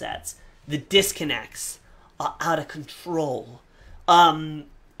weapon sets. The disconnects are out of control.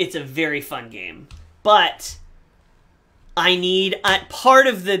 It's a very fun game. But part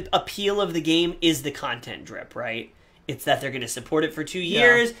of the appeal of the game is the content drip, right? It's that they're going to support it for 2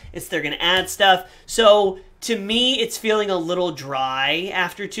 years. Yeah. They're going to add stuff. So to me, it's feeling a little dry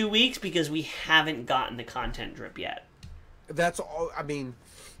after 2 weeks because we haven't gotten the content drip yet. That's all. I mean,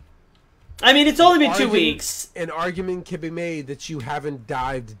 it's only been 2 weeks. An argument can be made that you haven't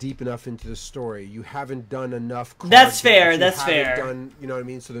dived deep enough into the story. You haven't done enough. That's fair. That's fair. You know what I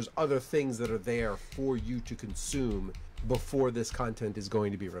mean? So there's other things that are there for you to consume before this content is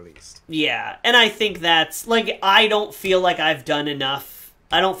going to be released. Yeah, and I think that's, like, I don't feel like I've done enough.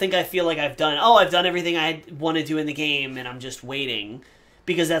 I don't think I feel like I've done everything I want to do in the game and I'm just waiting,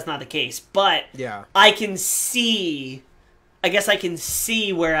 because that's not the case. But yeah, I guess I can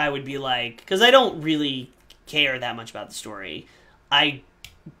see where I would be like, because I don't really care that much about the story. I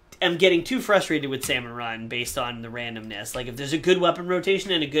am getting too frustrated with Salmon Run based on the randomness. Like, if there's a good weapon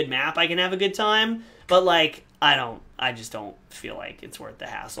rotation and a good map, I can have a good time. But, like, I just don't feel like it's worth the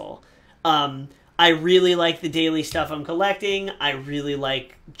hassle. I really like the daily stuff I'm collecting. I really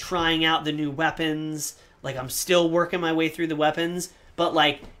like trying out the new weapons. Like, I'm still working my way through the weapons. But,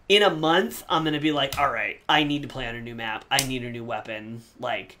 like, in a month, I'm going to be like, all right, I need to play on a new map. I need a new weapon.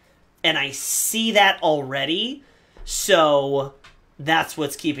 Like, and I see that already. So that's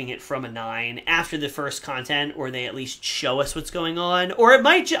what's keeping it from a 9 after the first content, or they at least show us what's going on. Or I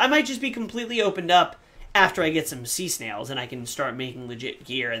might just be completely opened up after I get some sea snails and I can start making legit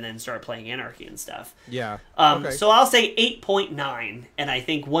gear and then start playing Anarchy and stuff. Yeah. Okay. So I'll say 8.9, and I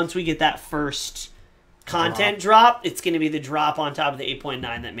think once we get that first content drop, it's going to be the drop on top of the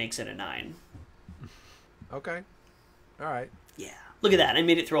 8.9 that makes it a 9. Okay. All right. Yeah. Look at that. I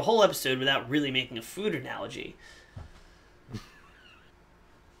made it through a whole episode without really making a food analogy.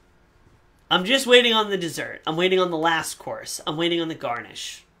 I'm just waiting on the dessert. I'm waiting on the last course. I'm waiting on the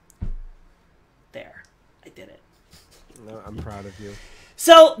garnish. There. I did it. No, I'm proud of you.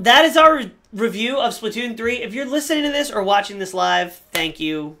 So that is our review of Splatoon 3. If you're listening to this or watching this live, thank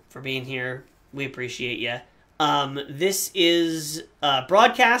you for being here. We appreciate you. This is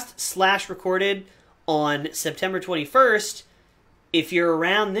broadcast/recorded on September 21st. If you're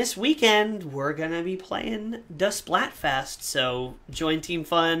around this weekend, we're going to be playing the Splatfest. So join Team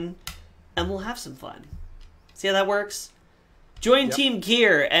Fun and we'll have some fun. See how that works? Join Team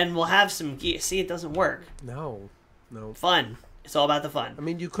Gear, and we'll have some gear. See, it doesn't work. No. Fun. It's all about the fun. I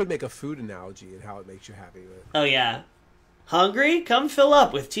mean, you could make a food analogy and how it makes you happy. But... Oh, yeah. Hungry? Come fill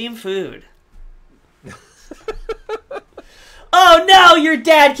up with Team Food. Oh, no! Your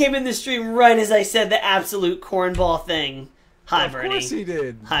dad came in the stream right as I said the absolute cornball thing. Hi, Bernie. Of course he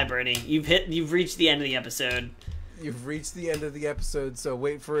did. Hi, Bernie. You've reached the end of the episode. You've reached the end of the episode, so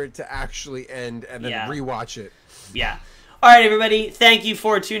wait for it to actually end and then rewatch it. Yeah. All right, everybody. Thank you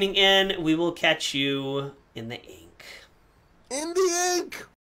for tuning in. We will catch you in the ink. In the ink!